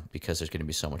bloodline because there's going to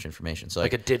be so much information. So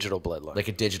like a digital bloodline. Like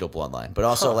a digital bloodline. But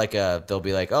also like they'll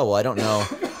be like, oh, well, I don't know.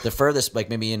 The furthest, like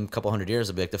maybe in a couple hundred years,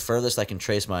 they'll be like, the furthest I can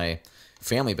trace my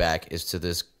family back is to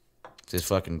this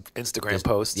fucking Instagram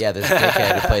post. Yeah, this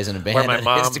dickhead who plays in a band. Where my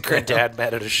mom Instagram. and dad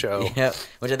met at a show. Yeah,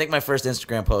 which I think my first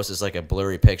Instagram post is like a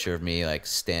blurry picture of me like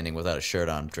standing without a shirt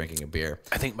on drinking a beer.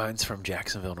 I think mine's from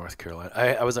Jacksonville, North Carolina.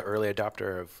 I was an early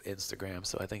adopter of Instagram,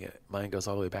 so I think mine goes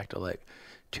all the way back to like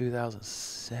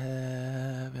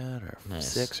 2007 or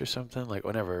 6 or something. Like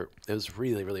whenever, it was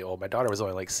really, really old. My daughter was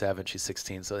only like 7, she's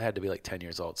 16, so it had to be like 10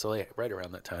 years old. So like right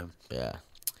around that time. Yeah.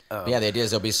 The idea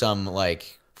is there'll be some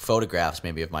like photographs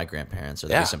maybe of my grandparents, or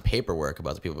there'll be some paperwork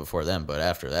about the people before them, but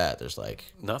after that there's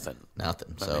like nothing. I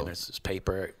so mean, there's this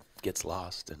paper, it gets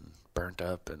lost and burnt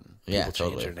up, and people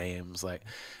change their names. Like,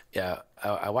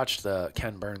 I watched the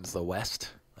Ken Burns' The West.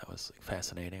 That was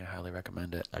fascinating. I highly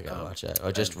recommend it. I gotta watch that.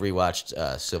 I just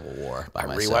rewatched Civil War by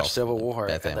myself. I rewatched Civil War.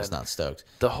 That thing was not stoked.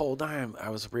 The whole time I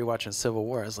was rewatching Civil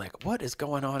War, I was like, what is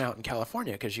going on out in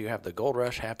California? Because you have the gold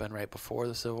rush happen right before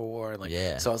the Civil War. And like,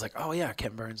 so I was like, oh yeah,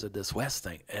 Ken Burns did this West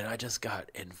thing. And I just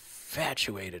got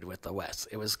infatuated with the West.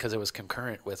 It was because it was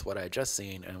concurrent with what I had just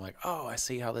seen. And I'm like, oh, I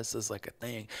see how this is like a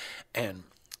thing. And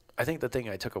I think the thing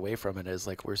I took away from it is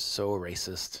like, we're so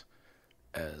racist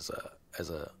as a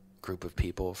group of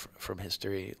people from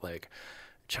history, like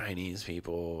Chinese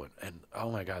people, and oh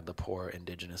my God, the poor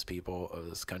indigenous people of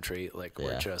this country, like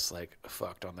we're just like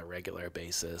fucked on the regular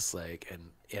basis, like, and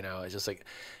you know, it's just like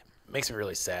makes me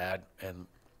really sad.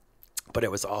 But it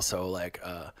was also like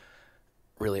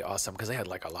really awesome because they had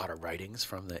like a lot of writings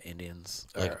from the Indians,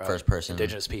 like first person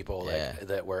indigenous people, like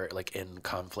that were like in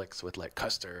conflicts with like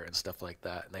Custer and stuff like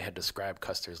that, and they had described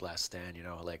Custer's last stand, you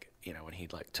know, like, you know, when he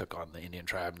like took on the Indian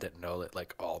tribe, didn't know that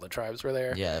like all the tribes were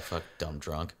there. Yeah, fuck dumb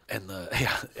drunk. And then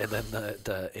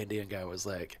the Indian guy was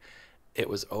like, it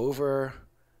was over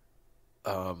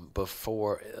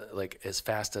before, like as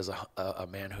fast as a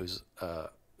man who's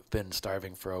been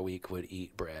starving for a week would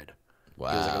eat bread.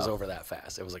 Wow. He was like, it was over that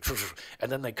fast. It was like, and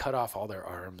then they cut off all their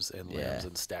arms and limbs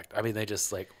and stacked. I mean, they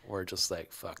just like were just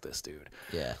like, fuck this dude.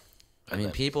 Yeah. I mean,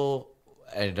 people,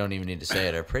 I don't even need to say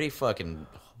it, are pretty fucking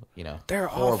They're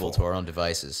horrible awful. to our own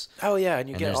devices. Oh yeah, and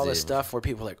you get there's all this the- stuff where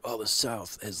people are like, oh, the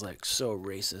South is like so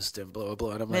racist and blah blah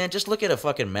blah. And I'm Man, like, just look at a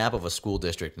fucking map of a school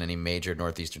district in any major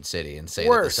northeastern city and say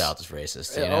Worse. that the South is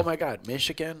racist. You yeah, know? oh my God,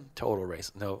 Michigan, total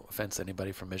racist. No offense to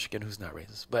anybody from Michigan who's not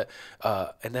racist, but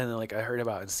and then like I heard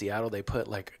about in Seattle, they put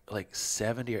like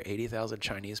 70 or 80,000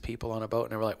 Chinese people on a boat,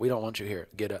 and they were like, we don't want you here.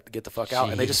 Get the fuck out.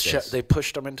 And they just Jesus. they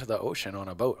pushed them into the ocean on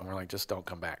a boat, and we're like, just don't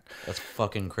come back. That's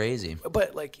fucking crazy.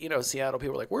 But like Seattle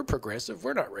people are like, we're progressive,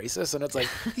 we're not racist, and it's like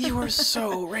you are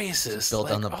so racist. Built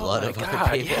like, on the oh blood my of God,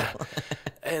 other people. yeah.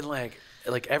 And like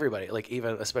everybody, like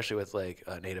even especially with like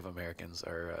Native Americans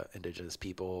or indigenous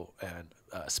people and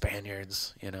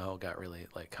Spaniards, got really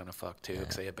like kind of fucked too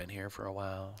because they had been here for a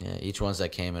while. Yeah, each ones that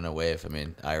came in a wave. I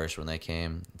mean, Irish when they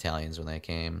came, Italians when they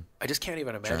came. I just can't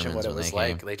even imagine Germans what it when was they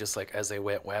like. came. They just like as they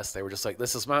went west, they were just like,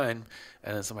 "This is mine,"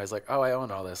 and then somebody's like, "Oh, I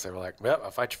own all this." They were like, "Well,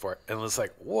 I'll fight you for it," and it's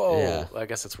like, "Whoa!" Yeah. I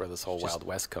guess it's where this whole Wild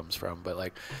West comes from. But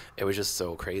like, it was just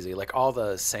so crazy. Like all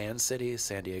the sand cities,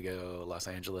 San Diego, Los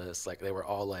Angeles, like they were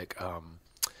all like,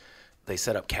 they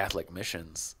set up Catholic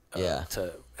missions.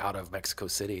 To out of Mexico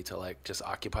City to like just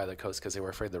occupy the coast because they were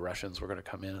afraid the Russians were going to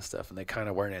come in and stuff, and they kind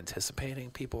of weren't anticipating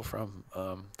people from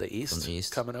the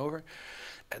east coming over.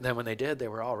 And then when they did, they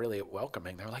were all really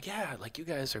welcoming. They were like, "Yeah, like you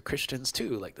guys are Christians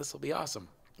too. Like this will be awesome."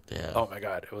 Yeah. Oh my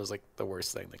God, it was like the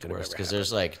worst thing that could have ever happened. Because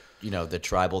there's like the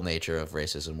tribal nature of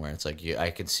racism where it's like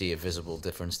I can see a visible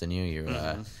difference than you.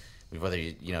 You're whether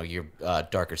you're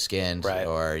darker skinned Right.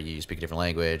 or you speak a different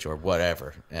language or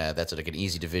whatever. That's like an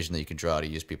easy division that you can draw to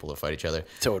use people to fight each other.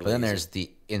 Totally But then easy. there's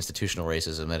the institutional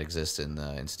racism that exists in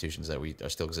the institutions that we are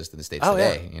still exist in the states Oh,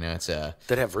 today. yeah. It's that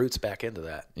have roots back into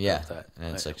that. Yeah, of that.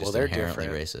 and it's like well, just they're inherently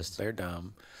different. racist. They're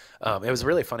dumb. It was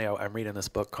really funny. I'm reading this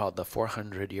book called "The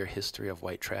 400-Year History of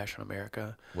White Trash in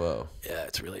America." Whoa. Yeah,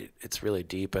 it's really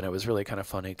deep, and it was really kind of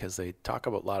funny because they talk a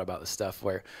lot about the stuff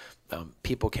where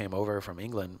people came over from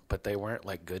England, but they weren't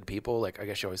like good people. Like I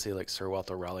guess you always see like Sir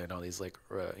Walter Raleigh and all these like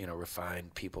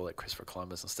refined people like Christopher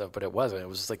Columbus and stuff, but it wasn't. It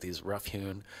was just like these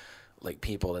rough-hewn like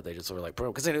people that they just were like,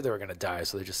 bro, because they knew they were gonna die,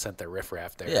 so they just sent their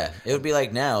riffraff there. Yeah, it would be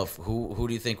like now. Who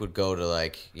do you think would go to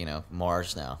like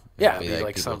Mars now? It Yeah, would it'd be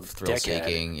like people some thrill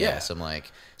seeking. dickhead. Yeah, Yeah. some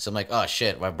like oh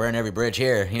shit, I burn every bridge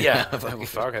here. Yeah,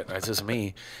 fuck it, that's just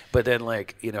me. But then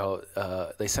like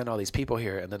they sent all these people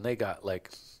here, and then they got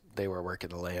like they were working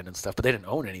the land and stuff, but they didn't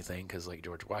own anything because like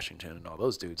George Washington and all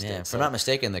those dudes Yeah, did. if I'm not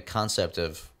mistaken, the concept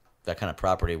of that kind of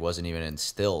property wasn't even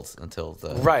instilled until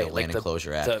the Right, Land like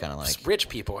Enclosure Act, the kind of like rich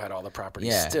people had all the property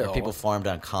yeah, still. and people farmed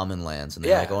on common lands, and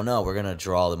they're Yeah. like, oh no, we're gonna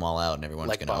draw them all out, and everyone's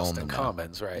like gonna own Boston them now.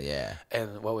 Commons, right? Yeah.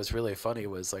 And what was really funny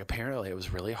was like apparently it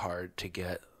was really hard to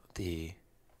get the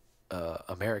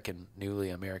newly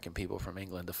American people from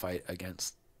England to fight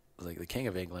against like the King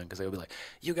of England because they would be like,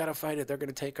 "You got to fight it. They're going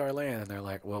to take our land," and they're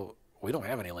like, "Well, we don't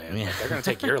have any land. Yeah. Like, they're going to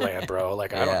take your land, bro.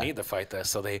 Like I Yeah. don't need to fight this."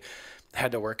 So they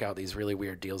had to work out these really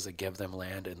weird deals that give them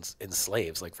land and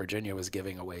slaves. Like Virginia was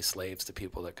giving away slaves to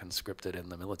people that conscripted in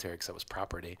the military because it was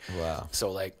property. Wow.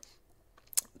 So like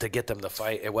to get them to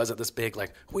fight, it wasn't this big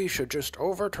like we should just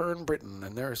overturn Britain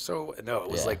and they're so no. It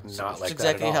was Yeah. like not It's like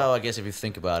exactly that at all. how I guess if you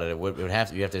think about it, it would have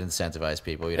to you have to incentivize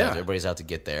people. Yeah. Everybody's out to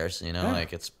get theirs. Yeah.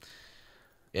 Like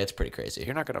it's pretty crazy.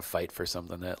 You're not going to fight for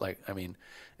something that, like, I mean,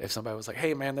 if somebody was like,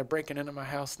 "Hey, man, they're breaking into my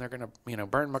house and they're going to,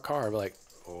 burn my car," I'd be like,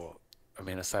 "Oh, I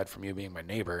mean, aside from you being my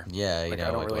neighbor, Yeah, like, I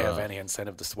don't really have any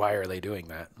incentive to. Why are they doing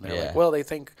that?" And they're Yeah. like, "Well, they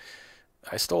think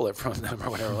I stole it from them or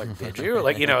whatever." Like, did you?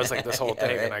 Like, it's like this whole Yeah,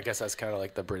 thing, right. and I guess that's kind of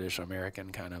like the British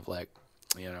American kind of like,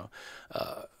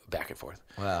 back and forth.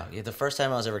 Wow. Yeah, the first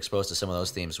time I was ever exposed to some of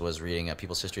those themes was reading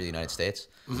People's History of the United States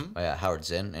by Howard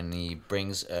Zinn, and he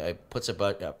brings puts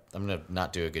about I'm gonna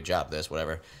not do a good job of this,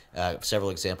 whatever. Several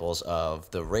examples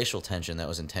of the racial tension that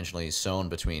was intentionally sown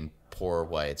between poor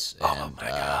whites and Oh my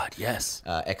God, yes.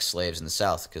 ex-slaves in the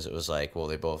South, because it was like, well,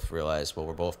 they both realized, well,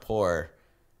 we're both poor.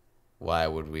 Why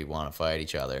would we want to fight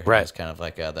each other? Right. It's kind of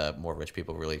like the more rich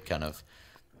people really kind of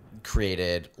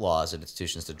created laws and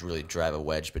institutions to really drive a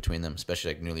wedge between them,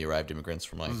 especially like newly arrived immigrants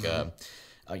from like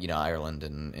Ireland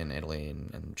and Italy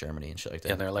and Germany and shit like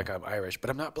that. And they're like, "I'm Irish, but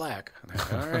I'm not black." And they're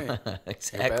like, "All right,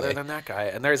 Exactly. you're better than that guy."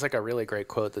 And there's like a really great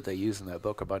quote that they use in that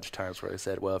book a bunch of times where they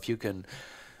said, "Well, if you can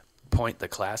point the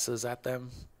classes at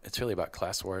them, it's really about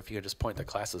class war. If you can just point the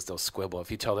classes, they'll squibble.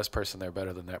 If you tell this person they're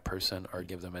better than that person or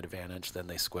give them an advantage, then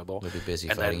they squibble. They'll be busy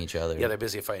And fighting then- each other. Yeah, they're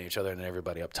busy fighting each other and then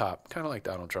everybody up top, kind of like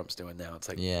Donald Trump's doing now. It's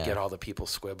like Yeah. get all the people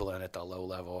squibbling at the low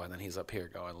level, and then he's up here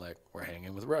going like, "We're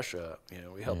hanging with Russia.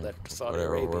 We helped that Saudi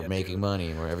Whatever, Arabia. we're making dude."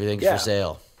 money. Everything's Yeah. for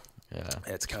sale. Yeah.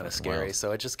 It's kind of fucking scary. wild.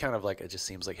 So it just kind of like it just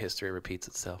seems like history repeats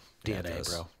itself. Yeah, it DNA, does.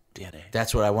 bro. DNA.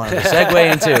 That's what I wanted to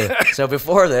segue into. So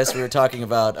before this, we were talking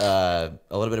about a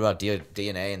little bit about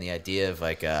DNA and the idea of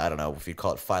like I don't know if you'd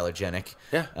call it phylogenetic,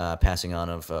 passing on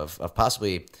of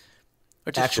possibly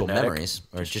actual genetic. memories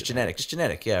or just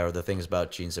genetic, yeah, or the things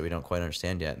about genes that we don't quite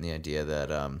understand yet, and the idea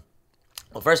that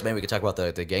well, first maybe we could talk about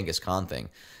the Genghis Khan thing,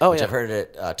 which I've heard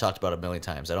it talked about a million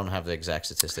times. I don't have the exact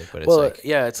statistic, but it's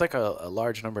it's like a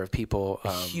large number of people.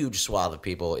 A huge swath of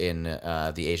people in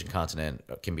the Asian continent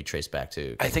can be traced back to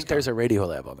Genghis I think Khan. there's a radio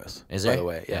lab on this. Is there? By the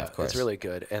way, yeah, of course. it's really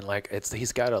good. And like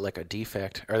he's got a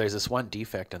defect, or there's this one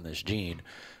defect in this gene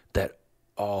that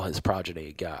all his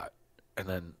progeny got, and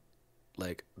then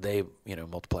like they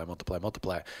multiply.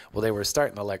 Well, they were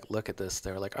starting to like look at this.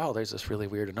 They were like, oh, there's this really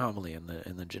weird anomaly in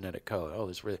the genetic code. Oh,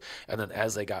 there's really, and then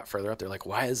as they got further up, they're like,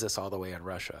 why is this all the way in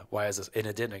Russia? Why is this? And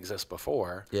it didn't exist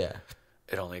before. Yeah.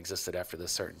 It only existed after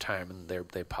this certain time, and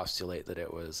they postulate that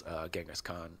it was Genghis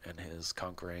Khan and his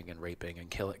conquering and raping and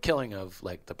killing of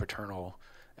like the paternal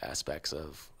aspects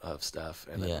of stuff,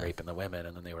 and then raping the women,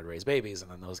 and then they would raise babies,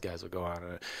 and then those guys would go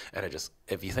on, and it just,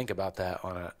 if you think about that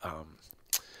on a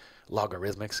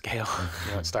logarithmic scale,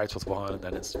 it starts with 1 and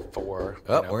then it's 4.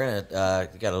 Oh, we're gonna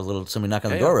got a little somebody knock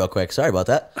on the door real quick. Sorry about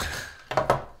that.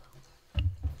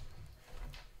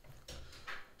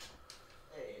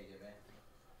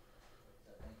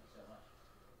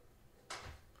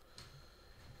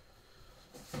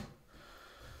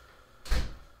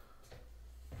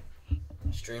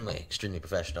 Extremely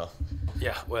professional.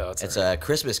 Yeah, well, it's a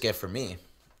Christmas gift for me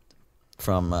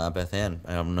from Beth Ann.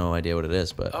 I have no idea what it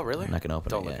is, but oh, really? I'm not gonna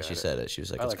open Don't it yet. She said it. She was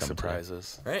like, I "It's like coming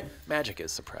surprises, today." Right? Magic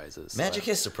is surprises. Magic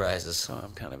is surprises. So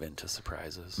I'm kind of into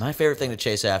surprises. My favorite thing to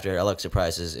chase after, I like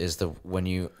surprises, is when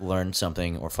you learn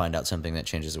something or find out something that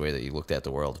changes the way that you looked at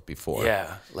the world before.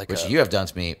 Yeah, which you have done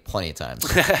to me plenty of times.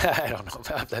 I don't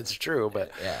know if that's true,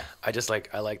 but yeah,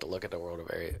 I like to look at the world a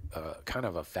very kind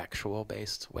of a factual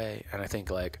based way, and I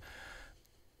think like,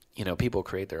 people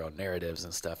create their own narratives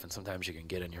and stuff, and sometimes you can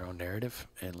get in your own narrative,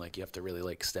 and like you have to really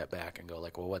like step back and go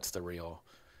like, well, what's the real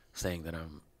thing that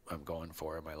I'm going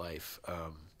for in my life?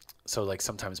 So like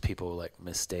sometimes people like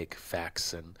mistake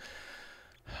facts and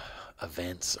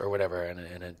events or whatever,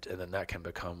 and then that can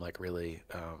become like really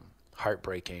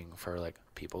heartbreaking for like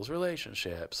people's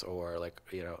relationships, or like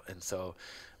and so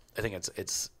I think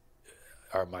it's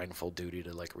our mindful duty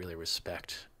to like really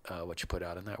respect what you put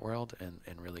out in that world, and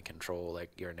really control like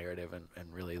your narrative,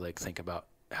 and really like think about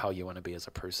how you want to be as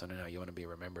a person and how you want to be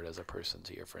remembered as a person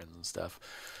to your friends and stuff.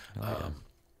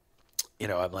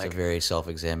 I'm like, it's a very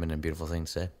self-examined and beautiful thing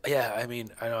to say. Yeah, I mean,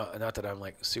 I don't, not that I'm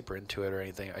like super into it or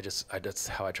anything. That's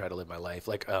how I try to live my life.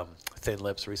 Like, Thin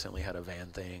Lips recently had a van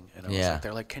thing, and I was like,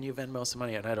 they're like, can you Venmo some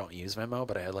money? And I don't use Venmo,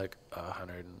 but I had like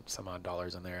 $100 and some odd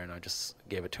in there, and I just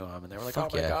gave it to them, and they were like, oh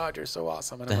my God, you're so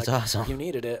awesome. And that's I'm like, awesome. You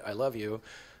needed it. I love you.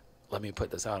 Let me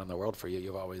put this out in the world for you.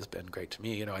 You've always been great to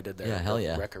me. I did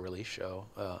their record release show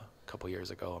a couple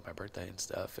years ago on my birthday and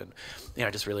stuff, and I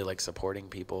just really like supporting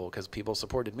people because people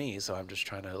supported me. So I'm just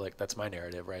trying to like, that's my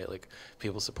narrative, right? Like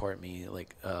people support me.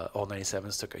 Like All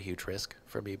 97s took a huge risk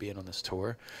for me being on this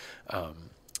tour,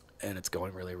 and it's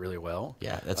going really, really well.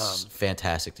 Yeah, that's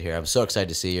fantastic to hear. I'm so excited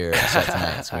to see your set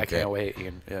tonight. I can't wait.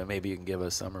 Maybe you can give a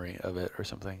summary of it or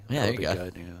something. Yeah, there you go.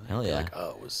 Good, Hell yeah. Like,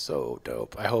 oh, it was so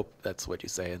dope. I hope that's what you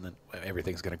say, and then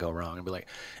everything's going to go wrong and be like,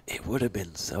 it would have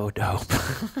been so dope.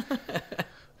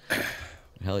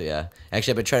 Hell yeah.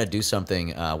 Actually, I've been trying to do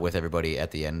something with everybody at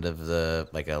the end of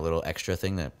like a little extra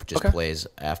thing that just plays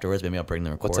afterwards. Maybe I'll bring the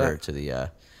recorder to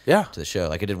the to the show.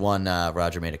 Like I did one,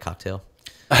 Roger made a cocktail.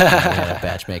 We had a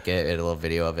batch make it. We had a little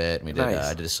video of it. And we did.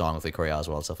 I did a song with Lee Corey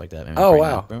Oswald and stuff like that. Maybe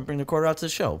wow! Bring the recorder out to the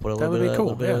show. Put a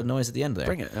little bit of noise at the end there.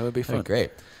 Bring it. That would be fun.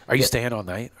 Great. Are you staying all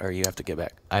night, or you have to get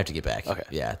back? I have to get back. Okay.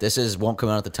 Yeah. This won't come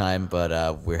out at the time,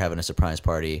 but we're having a surprise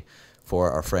party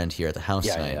for our friend here at the house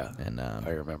tonight. Yeah. And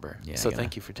I remember. Yeah, so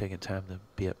thank you for taking time to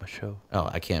be at my show. Oh,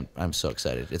 I can't. I'm so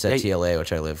excited. It's at TLA,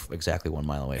 which I live exactly 1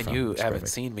 mile away from. And you haven't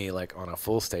seen me like on a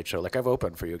full stage show. Like I've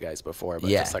opened for you guys before, but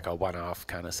just like a one-off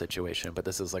kind of situation. But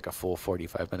this is like a full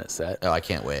 45-minute set. Oh, I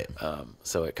can't wait.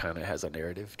 So it kind of has a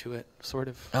narrative to it, sort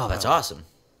of. Oh, that's awesome.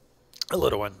 A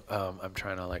little one. I'm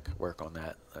trying to like work on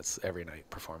that. That's every night,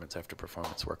 performance after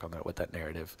performance, work on that with that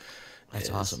narrative. That's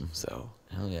awesome. So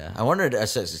hell yeah. I wondered,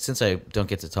 since I don't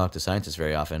get to talk to scientists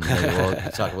very often, maybe we'll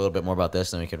talk a little bit more about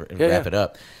this, and then we can wrap it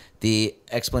up. The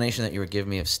explanation that you were giving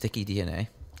me of sticky DNA.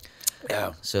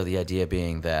 Yeah. So the idea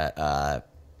being that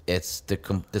it's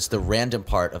the random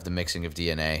part of the mixing of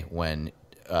DNA when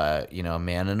a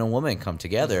man and a woman come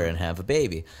together and have a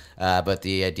baby. But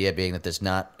the idea being that it's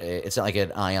not like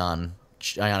an ion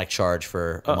ionic charge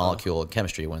for a molecule in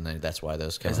chemistry when that's why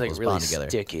those chemicals it's like really bond together.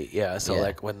 sticky. Yeah. So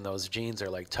like when those genes are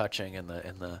like touching and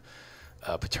the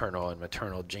paternal and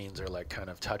maternal genes are like kind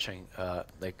of touching,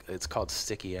 like it's called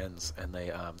sticky ends, and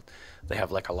they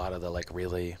have like a lot of the like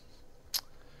really,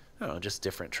 I don't know, just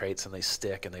different traits, and they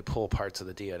stick and they pull parts of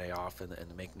the DNA off and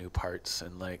make new parts,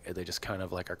 and like they just kind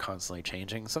of like are constantly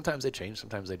changing. Sometimes they change,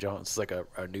 sometimes they don't. It's like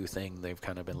a new thing they've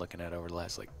kind of been looking at over the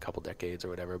last like couple decades or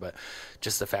whatever. But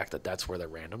just the fact that that's where the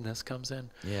randomness comes in.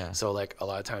 Yeah. So like a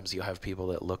lot of times you have people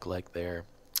that look like their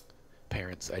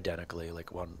parents identically,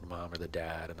 like one mom or the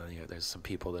dad, and then there's some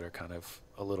people that are kind of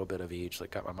a little bit of each,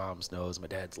 like got my mom's nose, my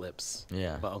dad's lips,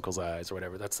 my uncle's eyes or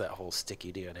whatever. That's that whole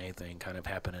sticky DNA thing kind of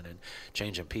happening and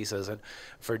changing pieces. And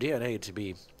for DNA to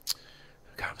be,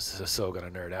 God, I'm so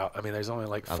gonna nerd out. I mean, there's only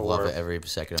like 4 I love it every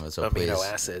second of it, so amino please.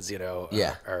 acids,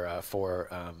 or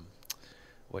 4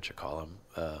 what you call them,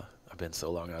 I've been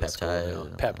so long out of school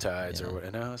now. Peptides or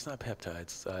what? No, it's not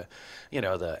peptides. The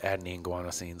adenine,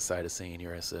 guanosine, cytosine,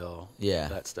 uracil,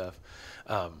 that stuff.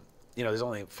 There's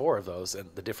only 4 of those, and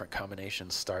the different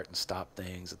combinations start and stop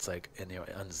things. It's like, and it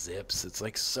unzips. It's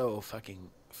like so fucking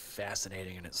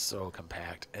fascinating, and it's so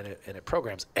compact, and it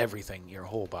programs everything, your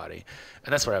whole body.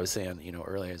 And that's what I was saying,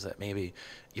 earlier, is that maybe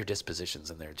your disposition's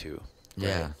in there too. Right?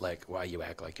 Yeah. Like why you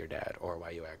act like your dad or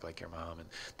why you act like your mom. And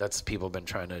that's, people have been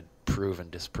trying to prove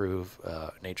and disprove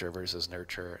nature versus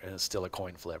nurture. And it's still a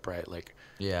coin flip, right? Like,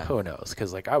 who knows?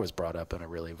 Because like I was brought up in a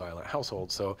really violent household,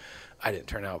 so I didn't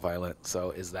turn out violent.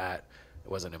 So is that,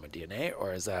 it wasn't in my DNA,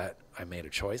 or is that I made a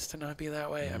choice to not be that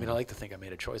way? I mean, I like to think I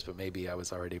made a choice, but maybe I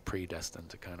was already predestined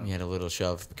to kind of. You had a little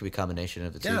shove. It could be a combination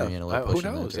of the two. Yeah. You had a little push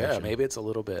who knows? In that Yeah, maybe it's a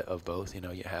little bit of both.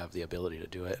 You have the ability to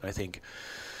do it. And I think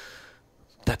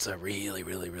that's a really,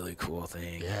 really, really cool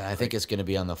thing. Yeah, I think it's going to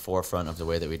be on the forefront of the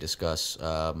way that we discuss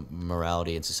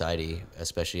morality in society,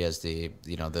 especially as the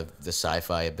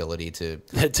sci-fi ability to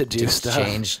do stuff,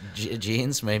 change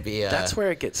genes. Maybe that's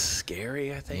where it gets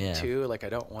scary. I think too. Like I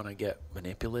don't want to get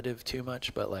manipulative too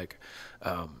much, but like,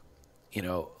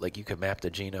 like you can map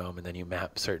the genome and then you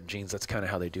map certain genes. That's kind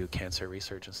of how they do cancer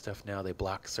research and stuff now. They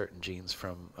block certain genes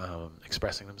from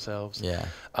expressing themselves. Yeah.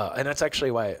 And that's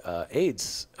actually why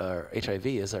AIDS or HIV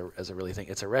is a really thing.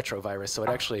 It's a retrovirus, so it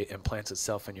actually implants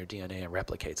itself in your DNA and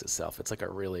replicates itself. It's like a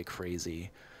really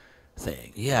crazy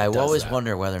thing. Yeah, I always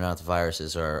wonder whether or not the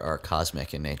viruses are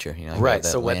cosmic in nature. Right.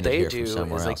 So what they do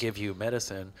is they give you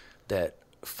medicine that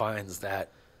finds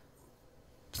that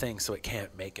thing so it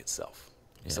can't make itself.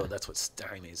 Yeah. So that's what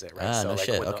stymies it, right? So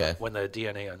when the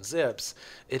DNA unzips,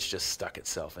 it's just stuck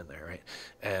itself in there, right?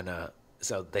 And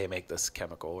so they make this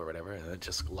chemical or whatever, and it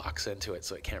just locks into it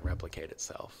so it can't replicate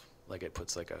itself. Like it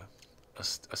puts like a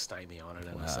stymie on it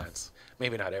in a sense.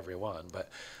 Maybe not every one,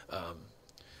 but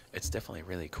it's definitely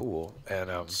really cool. And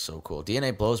so cool.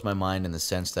 DNA blows my mind in the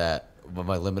sense that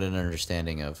my limited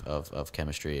understanding of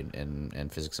chemistry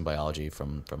and physics and biology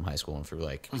from high school and through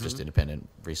like just independent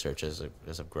research as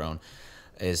I've grown,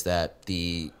 is that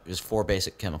there's 4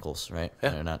 basic chemicals, right? Yeah.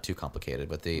 They're not too complicated,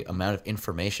 but the amount of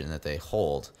information that they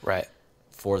hold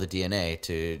for the DNA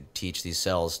to teach these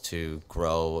cells to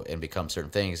grow and become certain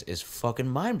things is fucking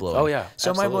mind-blowing. Oh, yeah.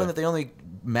 So mind-blowing that they only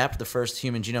mapped the first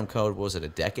human genome code, what was it, a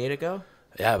decade ago?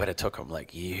 Yeah, but it took them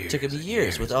like years. It took them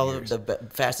years with all of the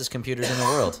fastest computers in the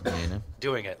world.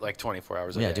 Doing it like 24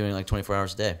 hours a day. Yeah, doing it like 24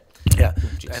 hours a day. Yeah,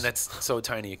 and it's so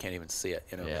tiny you can't even see it,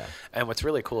 Yeah. And what's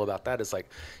really cool about that is like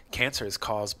cancer is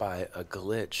caused by a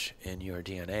glitch in your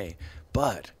DNA,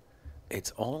 but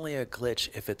it's only a glitch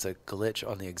if it's a glitch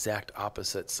on the exact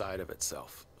opposite side of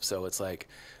itself. So it's like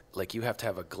you have to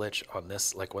have a glitch on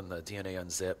this, like when the DNA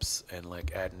unzips and like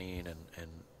adenine and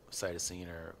cytosine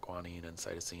or guanine and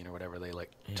cytosine or whatever they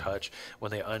touch,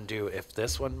 when they undo, if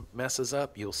this one messes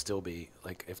up, you'll still be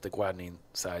like, if the guanine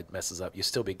side messes up, you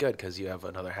still be good because you have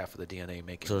another half of the DNA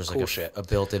making so there's cool like shit. A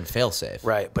built-in failsafe.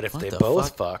 Right, but if they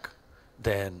both fuck,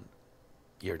 then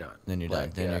you're done. Then you're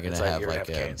done. Then you're gonna have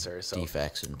cancer, so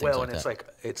defects and things well, like and that.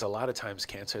 it's a lot of times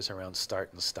cancers around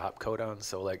start and stop codons.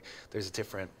 So like there's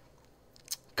different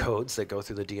codes that go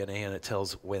through the DNA, and it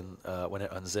tells when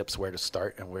it unzips where to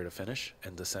start and where to finish,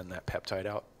 and to send that peptide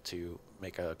out to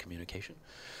make a communication.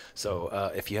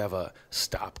 So if you have a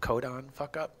stop codon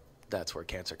fuck up, that's where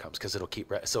cancer comes, because it'll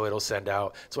keep so it'll send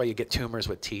out. That's why you get tumors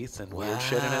with teeth and weird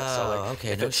shit in it. So like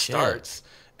if it starts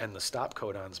and the stop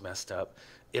codon's messed up,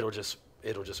 it'll just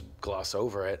it'll just gloss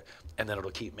over it, and then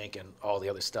it'll keep making all the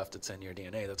other stuff that's in your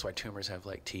DNA. That's why tumors have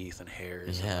like teeth and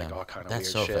hairs and like all kind of weird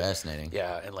shit. That's so fascinating.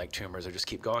 Yeah, and like tumors are just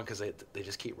keep going because they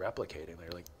just keep replicating.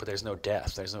 They're like, but there's no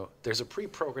death. There's a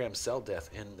pre-programmed cell death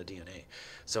in the DNA.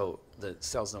 So the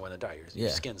cells know when to die. Your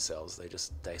skin cells,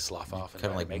 they slough off and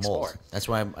kind of like makes mold. more. That's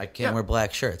why I can't wear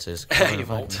black shirts. There's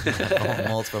mold.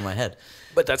 molds from my head.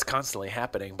 But that's constantly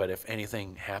happening. But if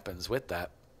anything happens with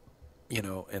that, you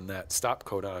know, in that stop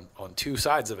codon on two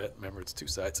sides of it, remember it's two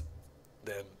sides,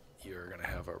 then you're going to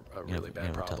have a really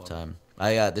bad problem. Tough time.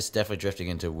 This is definitely drifting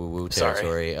into woo-woo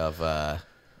territory of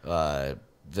the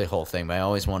whole thing, but I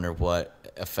always wonder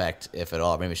what effect, if at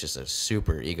all, maybe it's just a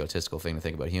super egotistical thing to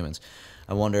think about humans.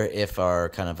 I wonder if our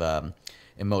kind of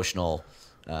emotional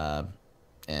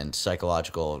and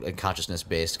psychological and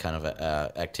consciousness-based kind of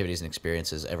activities and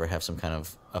experiences ever have some kind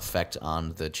of effect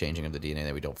on the changing of the DNA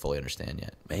that we don't fully understand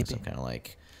yet. Maybe. Some kind of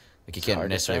like you can't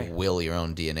necessarily will your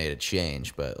own DNA to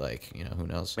change, but like, you know, who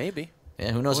knows? Maybe.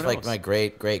 Yeah, who knows if like my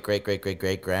great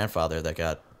grandfather that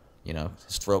got, you know,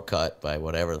 his throat cut by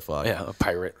whatever the fuck. Yeah, a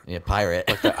pirate. Yeah, pirate.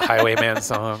 Like that Highwayman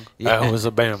song. I was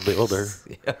a band builder.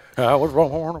 Yeah. I was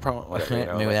wrong. Whatever, you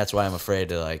know, maybe that's why I'm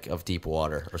afraid of deep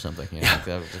water or something. You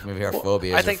know? Maybe our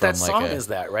phobias. I think from that song is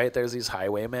that, right? There's these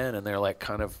highwaymen, and they're like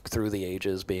kind of through the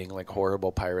ages being like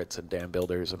horrible pirates and dam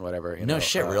builders and whatever. You know?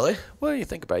 Shit, really? Well, you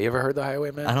think about it. You ever heard the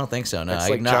Highwaymen? I don't think so. No, it's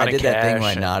like I did that thing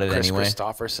where I Cash nodded and Chris anyway.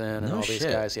 Christopherson and all these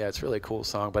guys. Yeah, it's a really cool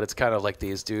song, but it's kind of like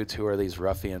these dudes who are these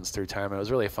ruffians through time. It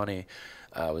was really funny.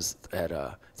 I was at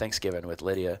Thanksgiving with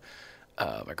Lydia,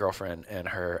 my girlfriend, and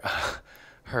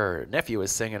her nephew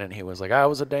was singing, and he was like, I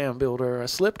was a dam builder. I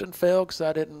slipped and fell because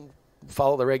I didn't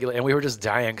follow the regular. And we were just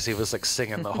dying because he was like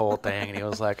singing the whole thing, and he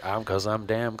was like, because I'm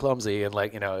damn clumsy. And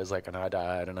like, you know, it was like, and I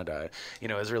died. You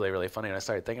know, it was really, really funny. And I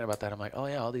started thinking about that. I'm like, oh,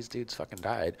 yeah, all these dudes fucking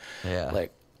died. Yeah.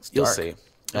 Like, it's you'll dark. see.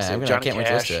 Yeah, I Johnny can't wait to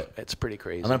Cash, listen to it. it's pretty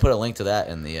crazy. I'm going to put a link to that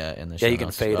in the show Yeah, you can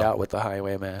notes fade as well. out with the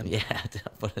Highwayman. Yeah,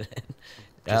 put it in.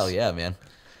 Hell yeah, man.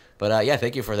 But yeah,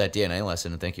 thank you for that DNA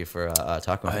lesson, and thank you for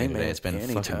talking with me today. It's been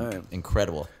fucking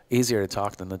incredible. Easier to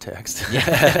talk than the text. Yeah,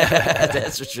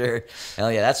 that's for sure.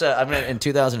 Hell yeah, in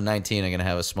 2019. I'm gonna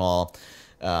have a small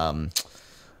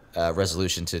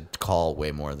resolution to call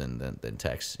way more than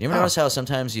text. You ever notice how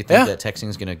sometimes you think that texting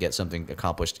is gonna get something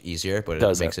accomplished easier, but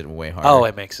it makes it way harder. Oh,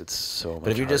 it makes it so much.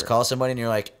 But if you just call somebody and you're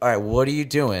like, all right, what are you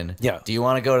doing? Yeah. Do you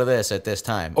want to go to this at this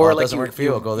time? Or it like doesn't work for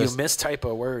you. I'll go this. You mistype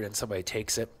a word and somebody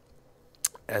takes it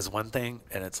as one thing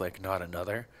and it's like not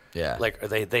another. Yeah. Like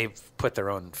they've put their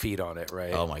own feet on it,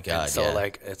 right? Oh my God. And so yeah.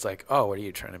 like it's like, oh, what are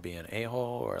you trying to be, an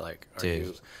a-hole, or like are Dude,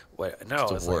 you what? No,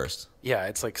 it's the worst. Like, yeah,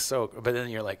 it's like so. But then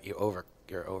you're like you're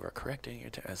overcorrecting your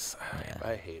text.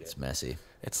 I hate it. It's messy.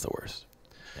 It's the worst.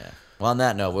 Yeah. Well, on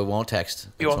that note, we won't text.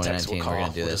 We won't text. We'll call. We're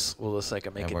gonna do this. We'll just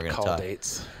like make it call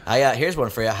dates. Here's one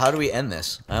for you. How do we end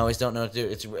this? I always don't know what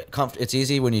to do. It's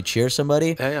easy when you cheer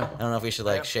somebody. Yeah. I don't know if we should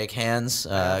like shake hands.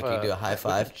 Can you do a high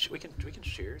five? We can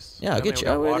cheers. Yeah, I'll get you.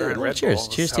 Water and Red cheers.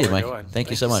 Bull. Cheers to you, Mike.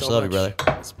 Thank you so much. Love you, brother.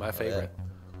 It's my favorite.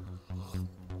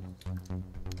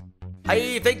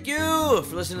 Hey, thank you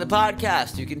for listening to the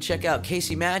podcast. You can check out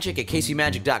Casey Magic at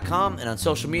CaseyMagic.com and on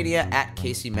social media at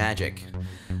Casey Magic.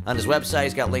 On his website,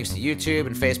 he's got links to YouTube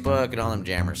and Facebook and all them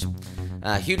jammers.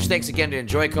 Huge thanks again to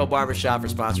Enjoy Co Barbershop for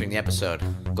sponsoring the episode.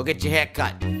 Go get your hair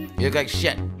cut. You look like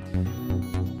shit.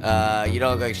 You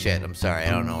don't look like shit. I'm sorry. I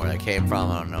don't know where that came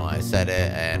from. I don't know why I said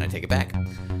it, and I take it back.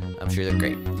 I'm sure they're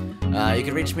great. You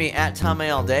can reach me at Tom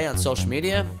All Day on social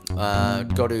media.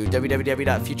 Go to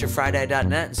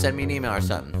www.futurefriday.net and send me an email or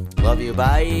something. Love you.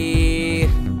 Bye.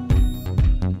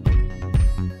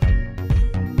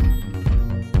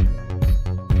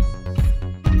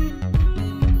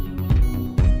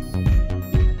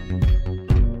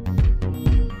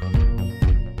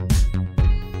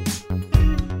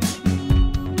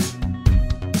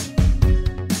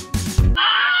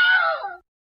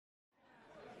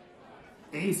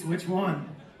 Ace, which one?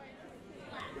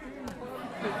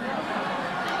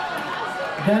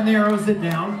 That narrows it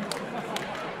down.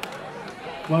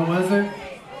 What was it?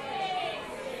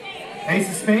 Ace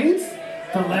of Spades?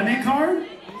 The lemon card?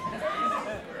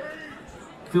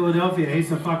 Philadelphia,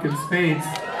 Ace of fucking Spades.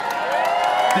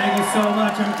 Thank you so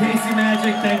much. I'm Casey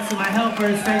Magic. Thanks to my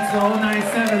helpers. Thanks to the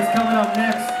 097s coming up next.